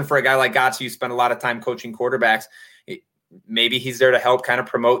 another reason for a guy like Godsey who spent a lot of time coaching quarterbacks, maybe he's there to help kind of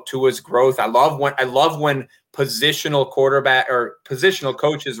promote Tua's growth. I love when positional quarterback or positional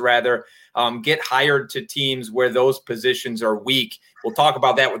coaches rather get hired to teams where those positions are weak. We'll talk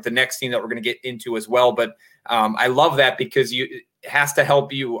about that with the next team that we're going to get into as well. But I love that because it has to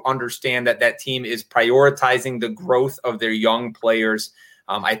help you understand that team is prioritizing the growth of their young players.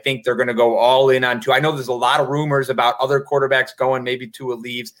 I think they're going to go all in on Tua. I know there's a lot of rumors about other quarterbacks going, maybe Tua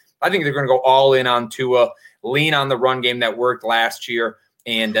leaves. I think they're going to go all in on Tua, lean on the run game that worked last year,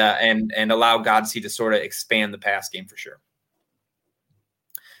 and allow Godsey to sort of expand the pass game for sure.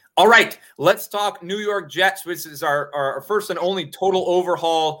 All right, let's talk New York Jets, which is our first and only total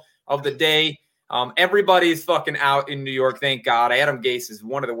overhaul of the day. Everybody's fucking out in New York, thank God. Adam Gase is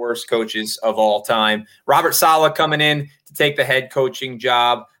one of the worst coaches of all time. Robert Saleh coming in to take the head coaching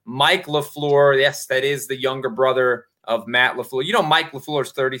job. Mike LaFleur, yes, that is the younger brother of Matt LaFleur. Mike LaFleur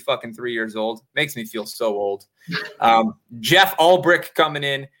is 3 years old. Makes me feel so old. Jeff Ulbrich coming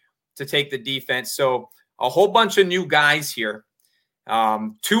in to take the defense. So a whole bunch of new guys here.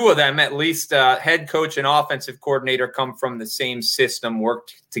 2 of them, at least head coach and offensive coordinator, come from the same system,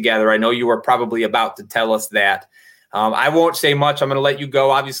 worked together. I know you were probably about to tell us that. I won't say much. I'm going to let you go.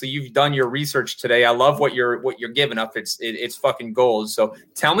 Obviously, you've done your research today. I love what you're giving up. It's fucking gold. So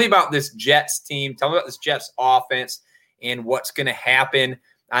tell me about this Jets team. Tell me about this Jets offense and what's going to happen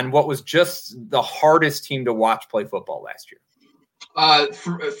on what was just the hardest team to watch play football last year.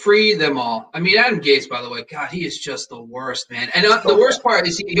 Free them all. I mean, Adam Gase, by the way, God, he is just the worst, man. And the worst part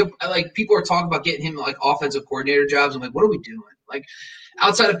is, people are talking about getting him offensive coordinator jobs. I'm like, what are we doing?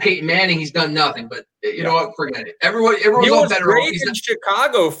 Outside of Peyton Manning, he's done nothing. But you know what? Forget it. Everyone's all better. He was great in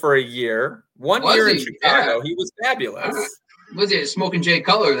Chicago for a year. One year in Chicago, he was fabulous. Was it Smoking Jay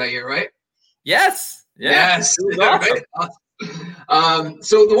Cutler that year, right? Yes. Yes. Right.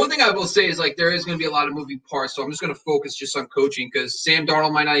 So the one thing I will say is there is going to be a lot of moving parts. So I'm just going to focus just on coaching because Sam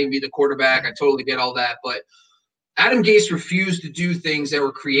Darnold might not even be the quarterback. I totally get all that. But Adam Gase refused to do things that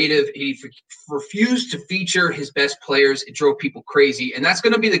were creative. He refused to feature his best players. It drove people crazy. And that's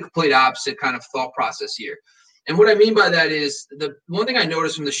going to be the complete opposite kind of thought process here. And what I mean by that is the one thing I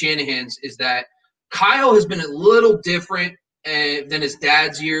noticed from the Shanahans is that Kyle has been a little different than his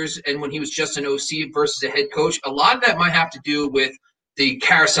dad's years and when he was just an OC versus a head coach. A lot of that might have to do with the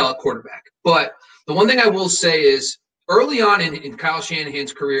carousel at quarterback. But the one thing I will say is early on in Kyle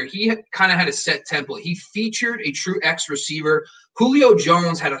Shanahan's career, he kind of had a set template. He featured a true X receiver. Julio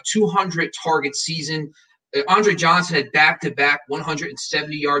Jones had a 200-target season. Andre Johnson had back-to-back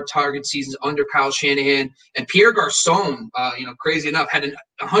 170-yard target seasons under Kyle Shanahan. And Pierre Garçon, crazy enough, had a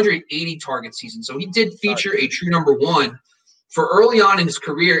 180-target season. So he did feature a true number one for early on in his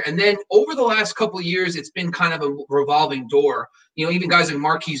career. And then over the last couple of years, it's been kind of a revolving door. Even guys like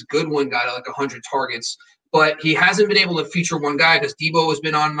Marquise Goodwin got like 100 targets. But he hasn't been able to feature one guy because Debo has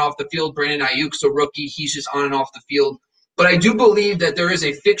been on and off the field. Brandon Ayuk's a rookie. He's just on and off the field. But I do believe that there is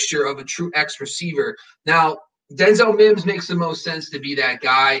a fixture of a true X receiver. Now, Denzel Mims makes the most sense to be that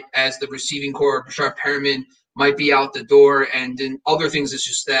guy as the receiving core. Rashard Perriman might be out the door. And then other things, it's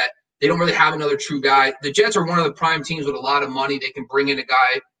just that they don't really have another true guy. The Jets are one of the prime teams with a lot of money. They can bring in a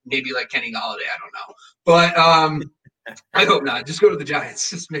guy maybe like Kenny Golladay. I don't know. But I hope not. Just go to the Giants.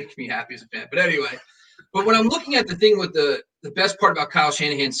 Just make me happy as a fan. But anyway. But when I'm looking at the thing with the best part about Kyle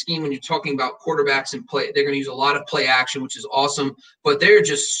Shanahan's scheme, when you're talking about quarterbacks and play, they're going to use a lot of play action, which is awesome. But they're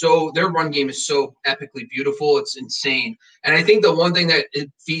just their run game is so epically beautiful. It's insane. And I think the one thing that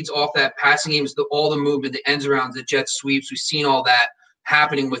it feeds off that passing game is all the movement, the ends around, the jet sweeps. We've seen all that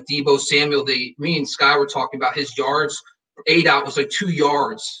happening with Debo Samuel. Me and Sky were talking about his yards. ADOT was like 2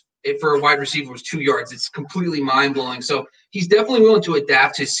 yards. For a wide receiver was 2 yards. It's completely mind-blowing. So he's definitely willing to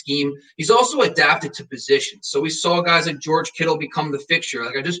adapt his scheme. He's also adapted to positions. So we saw guys like George Kittle become the fixture.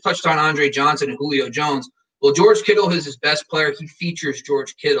 Like I just touched on Andre Johnson and Julio Jones. Well, George Kittle is his best player. He features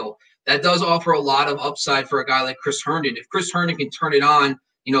George Kittle. That does offer a lot of upside for a guy like Chris Herndon. If Chris Herndon can turn it on,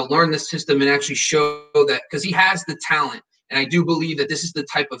 learn the system and actually show that because he has the talent. And I do believe that this is the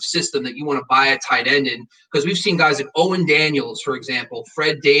type of system that you want to buy a tight end in because we've seen guys like Owen Daniels, for example,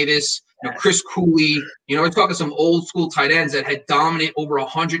 Fred Davis, Chris Cooley. We're talking some old school tight ends that had dominant over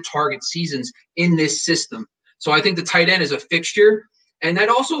 100 target seasons in this system. So I think the tight end is a fixture. And that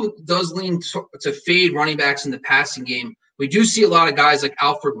also does lean to fade running backs in the passing game. We do see a lot of guys like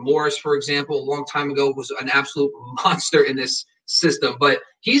Alfred Morris, for example, a long time ago was an absolute monster in this system. But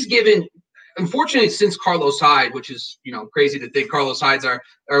he's given – unfortunately, since Carlos Hyde, which is, crazy to think Carlos Hyde's our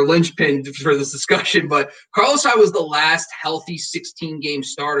linchpin for this discussion, but Carlos Hyde was the last healthy 16-game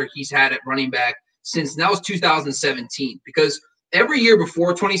starter he's had at running back since that was 2017 because every year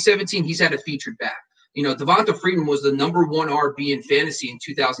before 2017, he's had a featured back. Devonta Freeman was the number one RB in fantasy in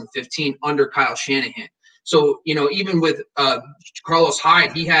 2015 under Kyle Shanahan. So, even with Carlos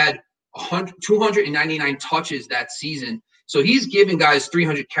Hyde, he had 299 touches that season. So he's giving guys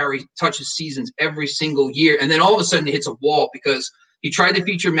 300 carry touches seasons every single year. And then all of a sudden it hits a wall because he tried to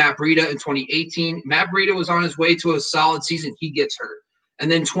feature Matt Breida in 2018. Matt Breida was on his way to a solid season. He gets hurt.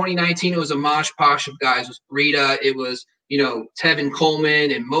 And then 2019, it was a mosh posh of guys. It was Breida. It was, Tevin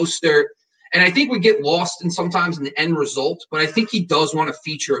Coleman and Mostert. And I think we get lost sometimes in the end result. But I think he does want to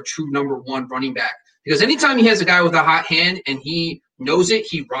feature a true number one running back. Because anytime he has a guy with a hot hand and he knows it,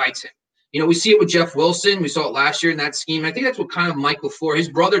 he rides him. We see it with Jeff Wilson. We saw it last year in that scheme. I think that's what kind of Mike LaFleur, his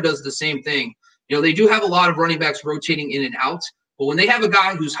brother does the same thing. They do have a lot of running backs rotating in and out, but when they have a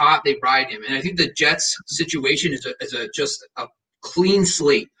guy who's hot, they ride him. And I think the Jets situation is just a clean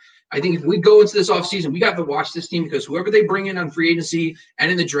slate. I think if we go into this offseason, we got to watch this team because whoever they bring in on free agency and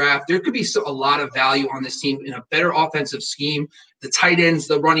in the draft, there could be a lot of value on this team in a better offensive scheme. The tight ends,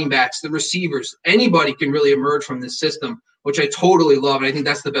 the running backs, the receivers, anybody can really emerge from this system, which I totally love. And I think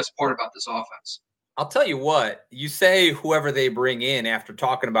that's the best part about this offense. I'll tell you what, you say whoever they bring in after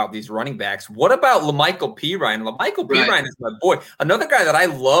talking about these running backs. What about LaMichael Pirine? LaMichael Pirine is my boy. Another guy that I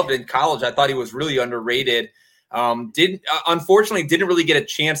loved in college. I thought he was really underrated. Unfortunately didn't really get a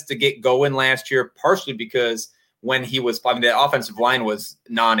chance to get going last year, partially because when he was, the offensive line was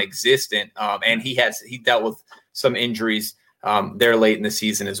non-existent. And he dealt with some injuries there late in the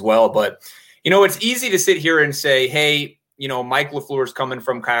season as well. But, it's easy to sit here and say, hey, Mike LaFleur is coming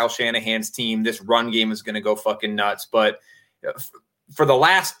from Kyle Shanahan's team. This run game is going to go fucking nuts. But for the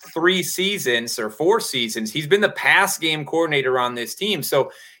last 3 seasons or 4 seasons, he's been the pass game coordinator on this team.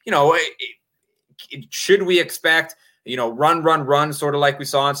 So, should we expect, run, sort of like we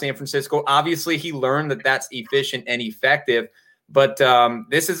saw in San Francisco? Obviously, he learned that that's efficient and effective. But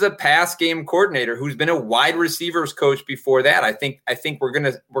this is a pass game coordinator who's been a wide receivers coach before that. I think we're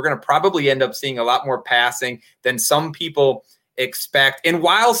gonna probably end up seeing a lot more passing than some people expect. And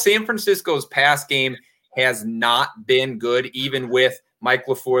while San Francisco's pass game has not been good, even with Mike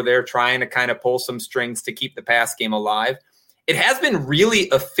LaFleur there trying to kind of pull some strings to keep the pass game alive, it has been really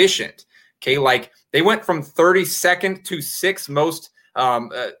efficient. Okay, like they went from 32nd to 6th most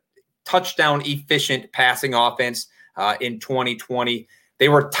touchdown efficient passing offense in 2020. They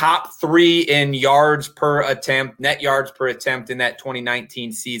were top 3 in yards per attempt, net yards per attempt in that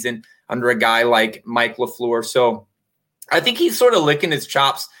 2019 season under a guy like Mike LaFleur. So I think he's sort of licking his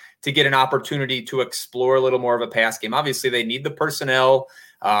chops to get an opportunity to explore a little more of a pass game. Obviously, they need the personnel,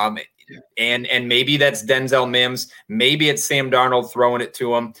 and maybe that's Denzel Mims. Maybe it's Sam Darnold throwing it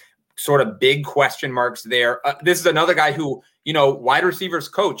to him. Sort of big question marks there. This is another guy who, wide receivers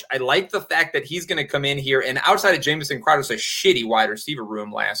coach. I like the fact that he's going to come in here, and outside of Jamison Crowder's a shitty wide receiver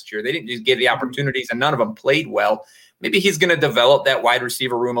room last year. They didn't just get the opportunities, and none of them played well. Maybe he's going to develop that wide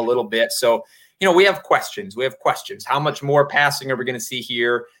receiver room a little bit. So, we have questions. How much more passing are we going to see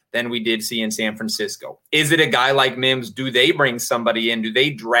here than we did see in San Francisco? Is it a guy like Mims? Do they bring somebody in? Do they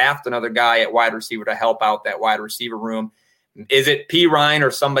draft another guy at wide receiver to help out that wide receiver room? Is it P. Ryan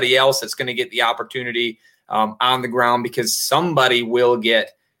or somebody else that's going to get the opportunity on the ground? Because somebody will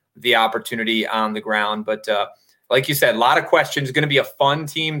get the opportunity on the ground. But like you said, a lot of questions. It's going to be a fun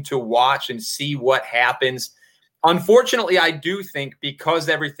team to watch and see what happens. Unfortunately, I do think because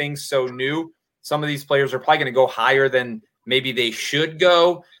everything's so new, some of these players are probably going to go higher than maybe they should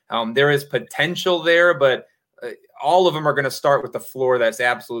go. There is potential there, but all of them are going to start with the floor that's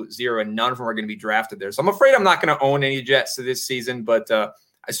absolute zero, and none of them are going to be drafted there. So I'm afraid I'm not going to own any Jets this season, but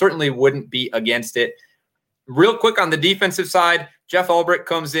I certainly wouldn't be against it. Real quick on the defensive side, Jeff Ulbrich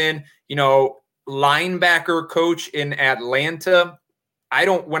comes in, linebacker coach in Atlanta.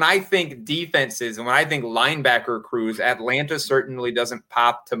 When I think defenses and when I think linebacker crews, Atlanta certainly doesn't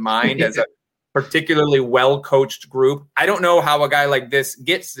pop to mind as a particularly well-coached group. I don't know how a guy like this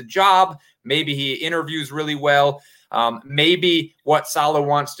gets the job. Maybe he interviews really well. Maybe what Saleh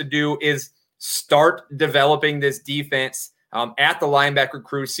wants to do is start developing this defense at the linebacker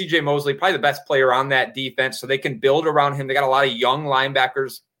crew. CJ Mosley, probably the best player on that defense, so they can build around him. They got a lot of young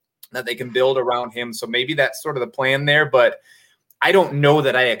linebackers that they can build around him. So maybe that's sort of the plan there, but I don't know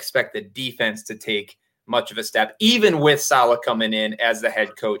that I expect the defense to take much of a step, even with Saleh coming in as the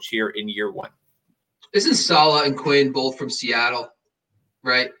head coach here in year 1. Isn't Saleh and Quinn both from Seattle,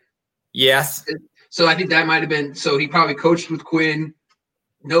 right? Yes. So I think that might have been – so he probably coached with Quinn,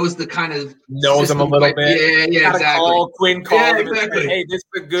 knows the kind of – knows him a little bit. Yeah, exactly. Quinn called him and said, hey, this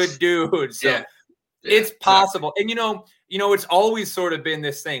is a good dude. So it's possible. Exactly. And, it's always sort of been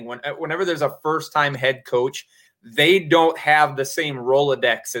this thing. Whenever there's a first-time head coach, they don't have the same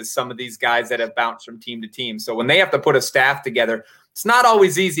Rolodex as some of these guys that have bounced from team to team. So when they have to put a staff together, it's not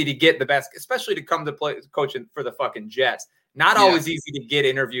always easy to get the best, especially to come to play coaching for the fucking Jets. Not always easy to get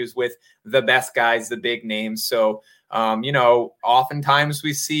interviews with the best guys, the big names. So, oftentimes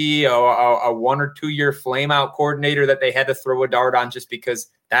we see a 1 or 2 year flame out coordinator that they had to throw a dart on just because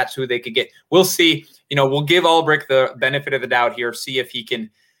that's who they could get. We'll see. We'll give Ulbrich the benefit of the doubt here, see if he can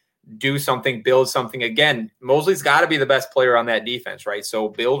do something, build something. Again, Mosley's got to be the best player on that defense, right? So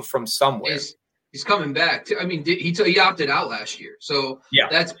build from somewhere. He's coming back. I mean, he opted out last year, so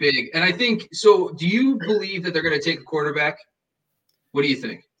that's big. And I think so. Do you believe that they're going to take a quarterback? What do you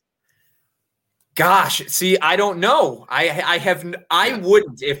think? Gosh, see, I don't know. I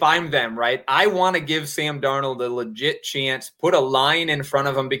wouldn't if I'm them, right? I want to give Sam Darnold a legit chance, put a line in front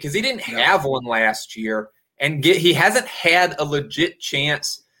of him because he didn't have one last year, and he hasn't had a legit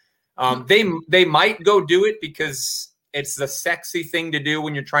chance. They might go do it because it's the sexy thing to do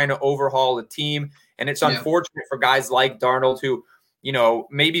when you're trying to overhaul a team. And it's unfortunate for guys like Darnold who,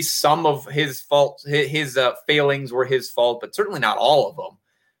 maybe some of his faults, his failings were his fault, but certainly not all of them.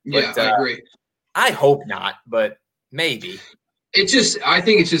 But, I agree. I hope not, but maybe. I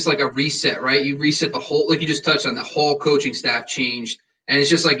think it's just like a reset, right? You reset the whole, like you just touched on, the whole coaching staff changed. And it's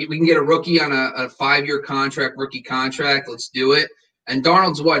just like, we can get a rookie on a 5-year rookie contract. Let's do it. And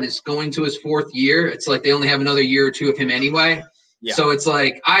Darnold's is going to his 4th year. It's like they only have another year or 2 of him anyway. Yeah. So it's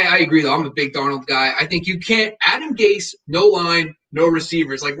like, I agree, though. I'm a big Darnold guy. I think you can't – Adam Gase, no line, no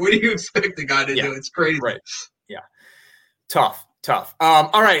receivers. Like, what do you expect the guy to do? It's crazy. Right. Yeah. Tough.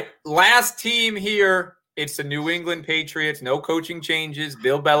 All right, last team here. It's the New England Patriots. No coaching changes.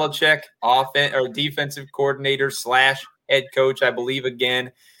 Bill Belichick, defensive coordinator / head coach, I believe,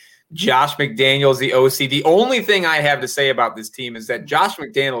 again. Josh McDaniels, the OC. The only thing I have to say about this team is that Josh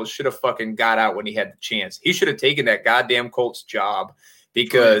McDaniels should have fucking got out when he had the chance. He should have taken that goddamn Colts job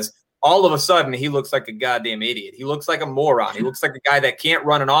because all of a sudden he looks like a goddamn idiot. He looks like a moron. He looks like a guy that can't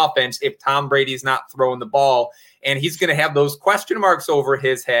run an offense if Tom Brady's not throwing the ball. And he's going to have those question marks over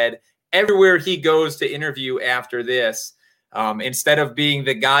his head everywhere he goes to interview after this. Instead of being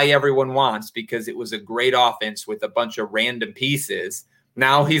the guy everyone wants because it was a great offense with a bunch of random pieces,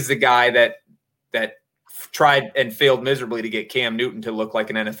 now he's the guy that tried and failed miserably to get Cam Newton to look like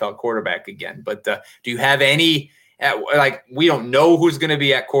an NFL quarterback again. But do you have any we don't know who's going to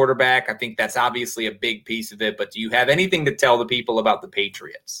be at quarterback. I think that's obviously a big piece of it. But do you have anything to tell the people about the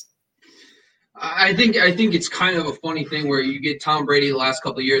Patriots? I think it's kind of a funny thing where you get Tom Brady the last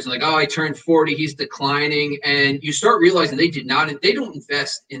couple of years and I turned 40, he's declining, and you start realizing they don't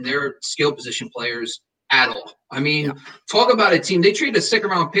invest in their skill position players at all. I mean, talk about a team. They traded a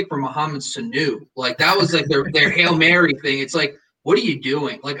second-round pick for Mohamed Sanu. That was their Hail Mary thing. It's what are you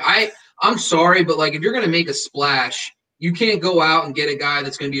doing? I'm sorry, but if you're going to make a splash, you can't go out and get a guy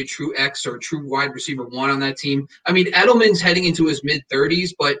that's going to be a true X or a true wide receiver one on that team. I mean, Edelman's heading into his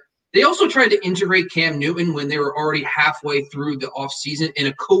mid-30s, but they also tried to integrate Cam Newton when they were already halfway through the offseason in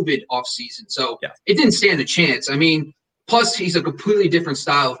a COVID offseason. So it didn't stand a chance. I mean, plus he's a completely different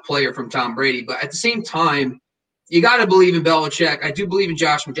style of player from Tom Brady. But at the same time, you got to believe in Belichick. I do believe in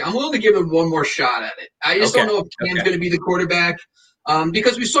Josh McDaniels. I'm willing to give him one more shot at it. I just don't know if Cam's going to be the quarterback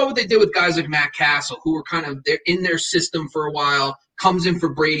because we saw what they did with guys like Matt Castle, who were kind of in their system for a while, comes in for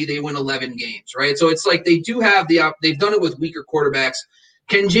Brady, they win 11 games, right? So it's they do have they've done it with weaker quarterbacks.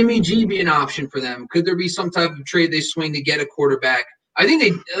 Can Jimmy G be an option for them? Could there be some type of trade they swing to get a quarterback? I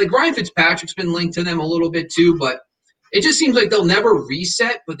think Ryan Fitzpatrick's been linked to them a little bit too, but it just seems like they'll never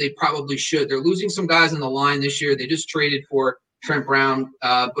reset, but they probably should. They're losing some guys in the line this year. They just traded for Trent Brown.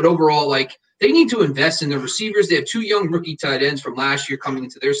 But overall, they need to invest in their receivers. They have two young rookie tight ends from last year coming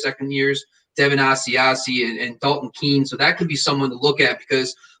into their second years, Devin Asiasi and Dalton Keene. So that could be someone to look at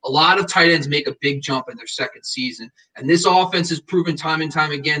because a lot of tight ends make a big jump in their second season. And this offense has proven time and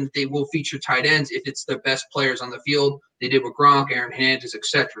time again that they will feature tight ends if it's the best players on the field. They did with Gronk, Aaron Hernandez,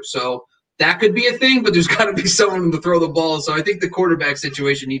 etc. So that could be a thing, but there's got to be someone to throw the ball. So I think the quarterback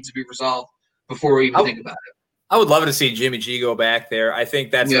situation needs to be resolved before we even think about it. I would love to see Jimmy G go back there. I think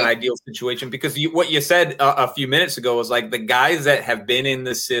that's an ideal situation because what you said a few minutes ago was the guys that have been in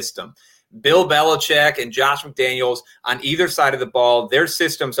the system, Bill Belichick and Josh McDaniels on either side of the ball, their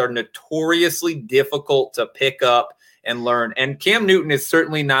systems are notoriously difficult to pick up and learn. And Cam Newton is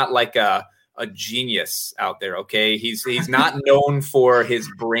certainly not a genius out there, okay? He's not known for his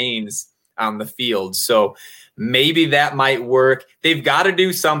brains on the field. So maybe that might work. They've got to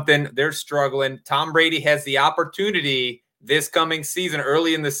do something. They're struggling. Tom Brady has the opportunity this coming season,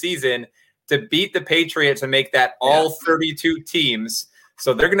 early in the season, to beat the Patriots and make that all 32 teams.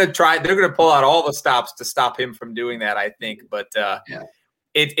 So they're going to pull out all the stops to stop him from doing that, I think. But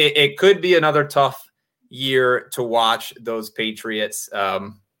it could be another tough year to watch those Patriots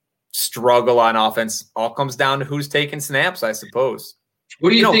struggle on offense. All comes down to who's taking snaps, I suppose.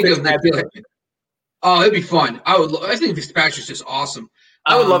 What do you think of that? Oh, it'd be fun. I think Fitzpatrick's just awesome.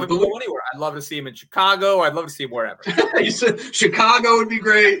 I would love him to go anywhere. I'd love to see him in Chicago. I'd love to see him wherever. You said Chicago would be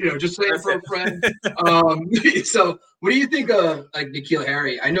great. Just saying for a friend. So what do you think of N'Keal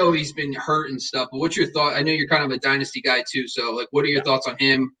Harry? I know he's been hurt and stuff, but what's your thought? I know you're kind of a dynasty guy too. So what are your thoughts on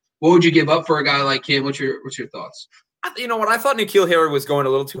him? What would you give up for a guy like him? What's your thoughts? You know what? I thought N'Keal Harry was going a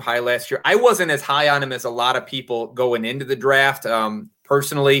little too high last year. I wasn't as high on him as a lot of people going into the draft.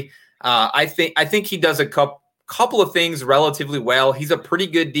 Personally, I think he does a couple of things relatively well. He's a pretty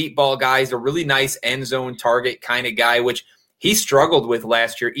good deep ball guy. He's a really nice end zone target kind of guy, which he struggled with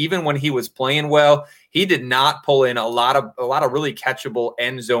last year. Even when he was playing well, he did not pull in a lot of really catchable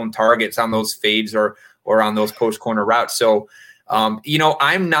end zone targets on those fades or on those post corner routes. So,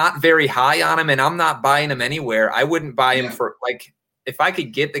 I'm not very high on him, and I'm not buying him anywhere. I wouldn't buy him for if I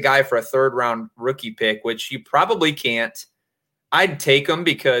could get the guy for a 3rd round rookie pick, which you probably can't. I'd take him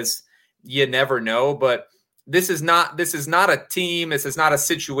because you never know, but this is not a team. This is not a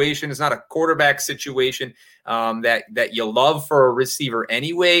situation. It's not a quarterback situation that you love for a receiver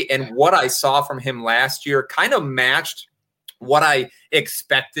anyway. And what I saw from him last year kind of matched what I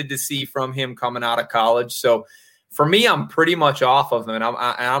expected to see from him coming out of college. So for me, I'm pretty much off of him, and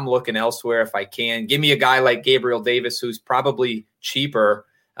I'm looking elsewhere if I can. Give me a guy like Gabriel Davis, who's probably cheaper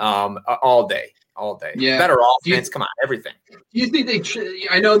all day. Yeah. Better offense. Come on, everything. Do you think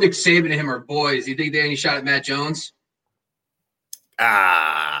I know Nick Saban and him are boys. Do you think they have any shot at Matt Jones?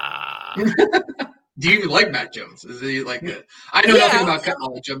 Do you even like Mac Jones? Is he like I know nothing about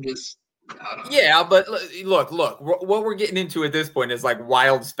college. I'm just I don't know. Yeah, but look. What we're getting into at this point is like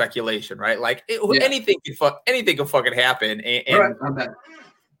wild speculation, right? Like anything can fucking happen,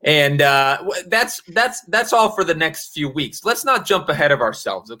 and that's all for the next few weeks. Let's not jump ahead of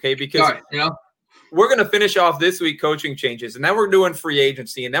ourselves, okay? Because we're going to finish off this week coaching changes, and then we're doing free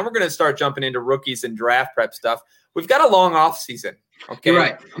agency, and then we're going to start jumping into rookies and draft prep stuff. We've got a long off season. Okay. You're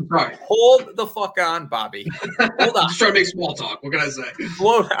right. I'm sorry. Hold the fuck on, Bobby. Hold on. Just trying to make small talk. What can I say?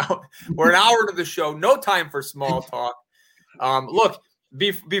 Slow down. We're an hour to the show. No time for small talk. Look,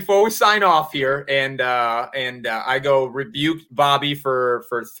 before we sign off here, and I go rebuke Bobby for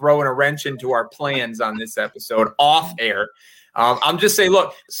throwing a wrench into our plans on this episode off air. I'm just saying,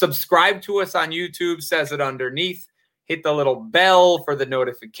 look, subscribe to us on YouTube. Says it underneath. Hit the little bell for the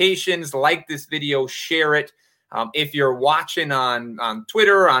notifications. Like this video. Share it. If you're watching on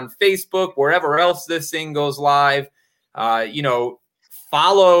Twitter, on Facebook, wherever else this thing goes live,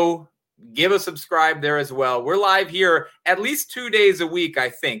 follow, give a subscribe there as well. We're live here at least 2 days a week, I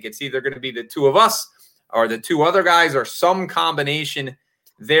think. It's either going to be the two of us or the two other guys or some combination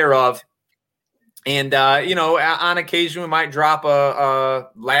thereof. And, on occasion, we might drop a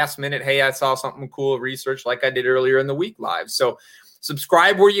last minute, hey, I saw something cool, research like I did earlier in the week live. So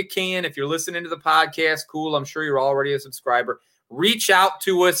subscribe where you can. If you're listening to the podcast, cool. I'm sure you're already a subscriber. Reach out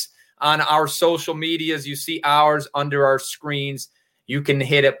to us on our social medias. You see ours under our screens. You can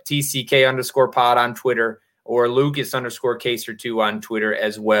hit up TCK_pod on Twitter or Lucas_Caser2 on Twitter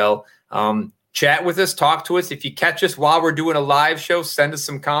as well. Chat with us. Talk to us. If you catch us while we're doing a live show, send us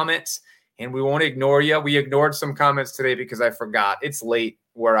some comments, and we won't ignore you. We ignored some comments today because I forgot. It's late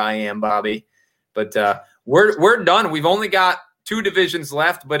where I am, Bobby. But we're done. We've only got 2 divisions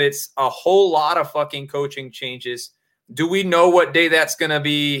left, but it's a whole lot of fucking coaching changes. Do we know what day that's going to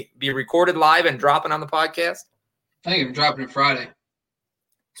be recorded live and dropping on the podcast? I think I'm dropping it Friday.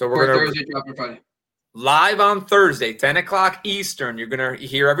 So we're going to Thursday, dropping Friday. Live on Thursday, 10 o'clock Eastern. You're going to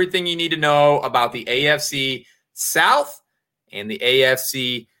hear everything you need to know about the AFC South and the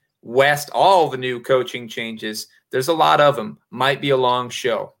AFC West, all the new coaching changes. There's a lot of them. Might be a long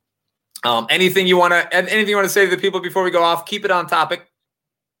show. Anything you want to say to the people before we go off? Keep it on topic.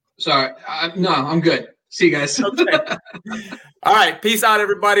 Sorry. No, I'm good. See you guys. Okay. All right. Peace out,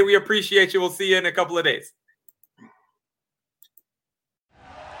 everybody. We appreciate you. We'll see you in a couple of days.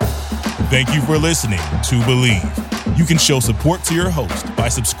 Thank you for listening to Believe. You can show support to your host by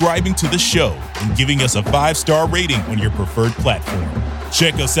subscribing to the show and giving us a 5-star rating on your preferred platform.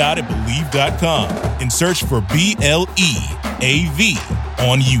 Check us out at Believe.com and search for BLEAV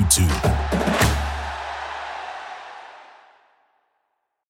on YouTube.